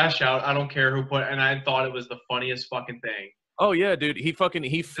the stash out. I don't care who put, and I thought it was the funniest fucking thing. Oh yeah, dude. He filmed.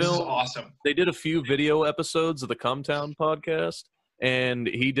 This is awesome. They did a few video episodes of the Comtown podcast, and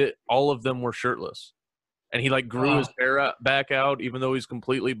he did all of them were shirtless, and he like grew his hair back out, even though he's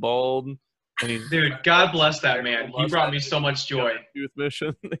completely bald. And Dude, God bless that man. He brought me so much joy. Youth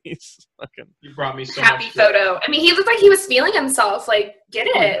mission. He's fucking. You brought me so Happy much joy. photo. I mean, he looked like he was feeling himself. Like, get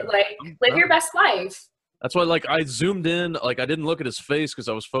it. Like, live your best life. That's why, like, I zoomed in. Like, I didn't look at his face because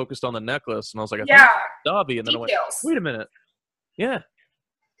I was focused on the necklace, and I was like, I think it's Dobby, and then I went, Details. wait a minute. Yeah.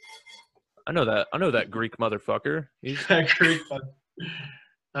 I know that Greek motherfucker. He's Greek.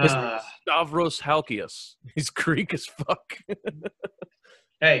 his name is Stavros Halkias. He's Greek as fuck.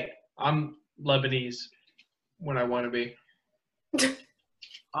 Hey, I'm Lebanese when I want to be.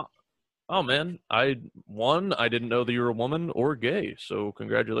 Oh man, I didn't know that you were a woman or gay, so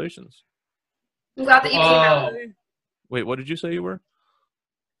congratulations. I'm glad that you came out. Wait, what did you say you were?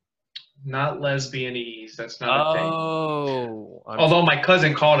 Not lesbianese. That's not a thing. Oh. Although my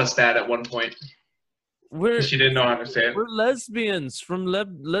cousin called us that at one point. She didn't know how to say it. We're lesbians from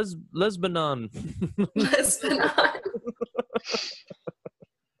Lesbanon.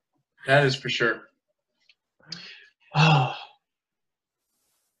 That is for sure. Oh,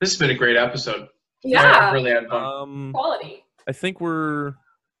 this has been a great episode. Yeah. I really had fun. Quality. I think we're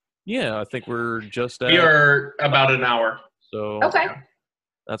just at. We are about an hour. So Okay.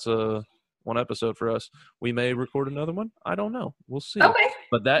 That's one episode for us. We may record another one. I don't know. We'll see. Okay.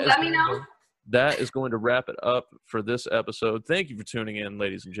 But Let me know. That is going to wrap it up for this episode. Thank you for tuning in,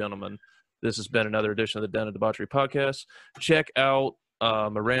 ladies and gentlemen. This has been another edition of the Den of Debauchery podcast. Check out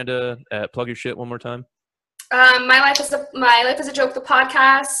Miranda at Plug Your Shit one more time. My life is a joke. The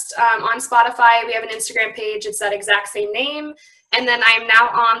podcast on Spotify. We have an Instagram page. It's that exact same name. And then I am now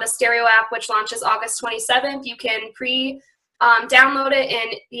on the Stereo app, which launches August 27th. You can download it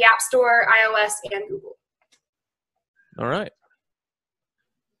in the App Store, iOS, and Google. All right.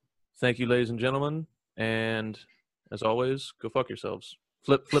 Thank you, ladies and gentlemen. And as always, go fuck yourselves.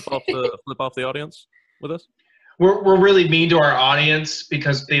 Flip off the audience with us. We're really mean to our audience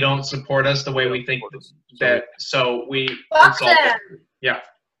because they don't support us the way we think that. So we insult them.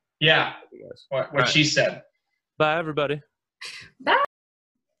 Yeah. What she said. Bye, everybody. Bye.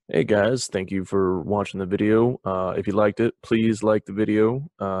 Hey guys, thank you for watching the video. If you liked it, please like the video,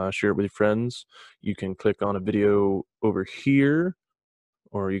 share it with your friends. You can click on a video over here,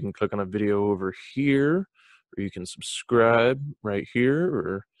 or you can click on a video over here, or you can subscribe right here,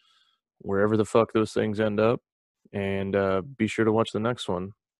 or wherever the fuck those things end up. And be sure to watch the next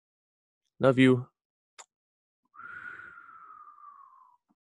one. Love you.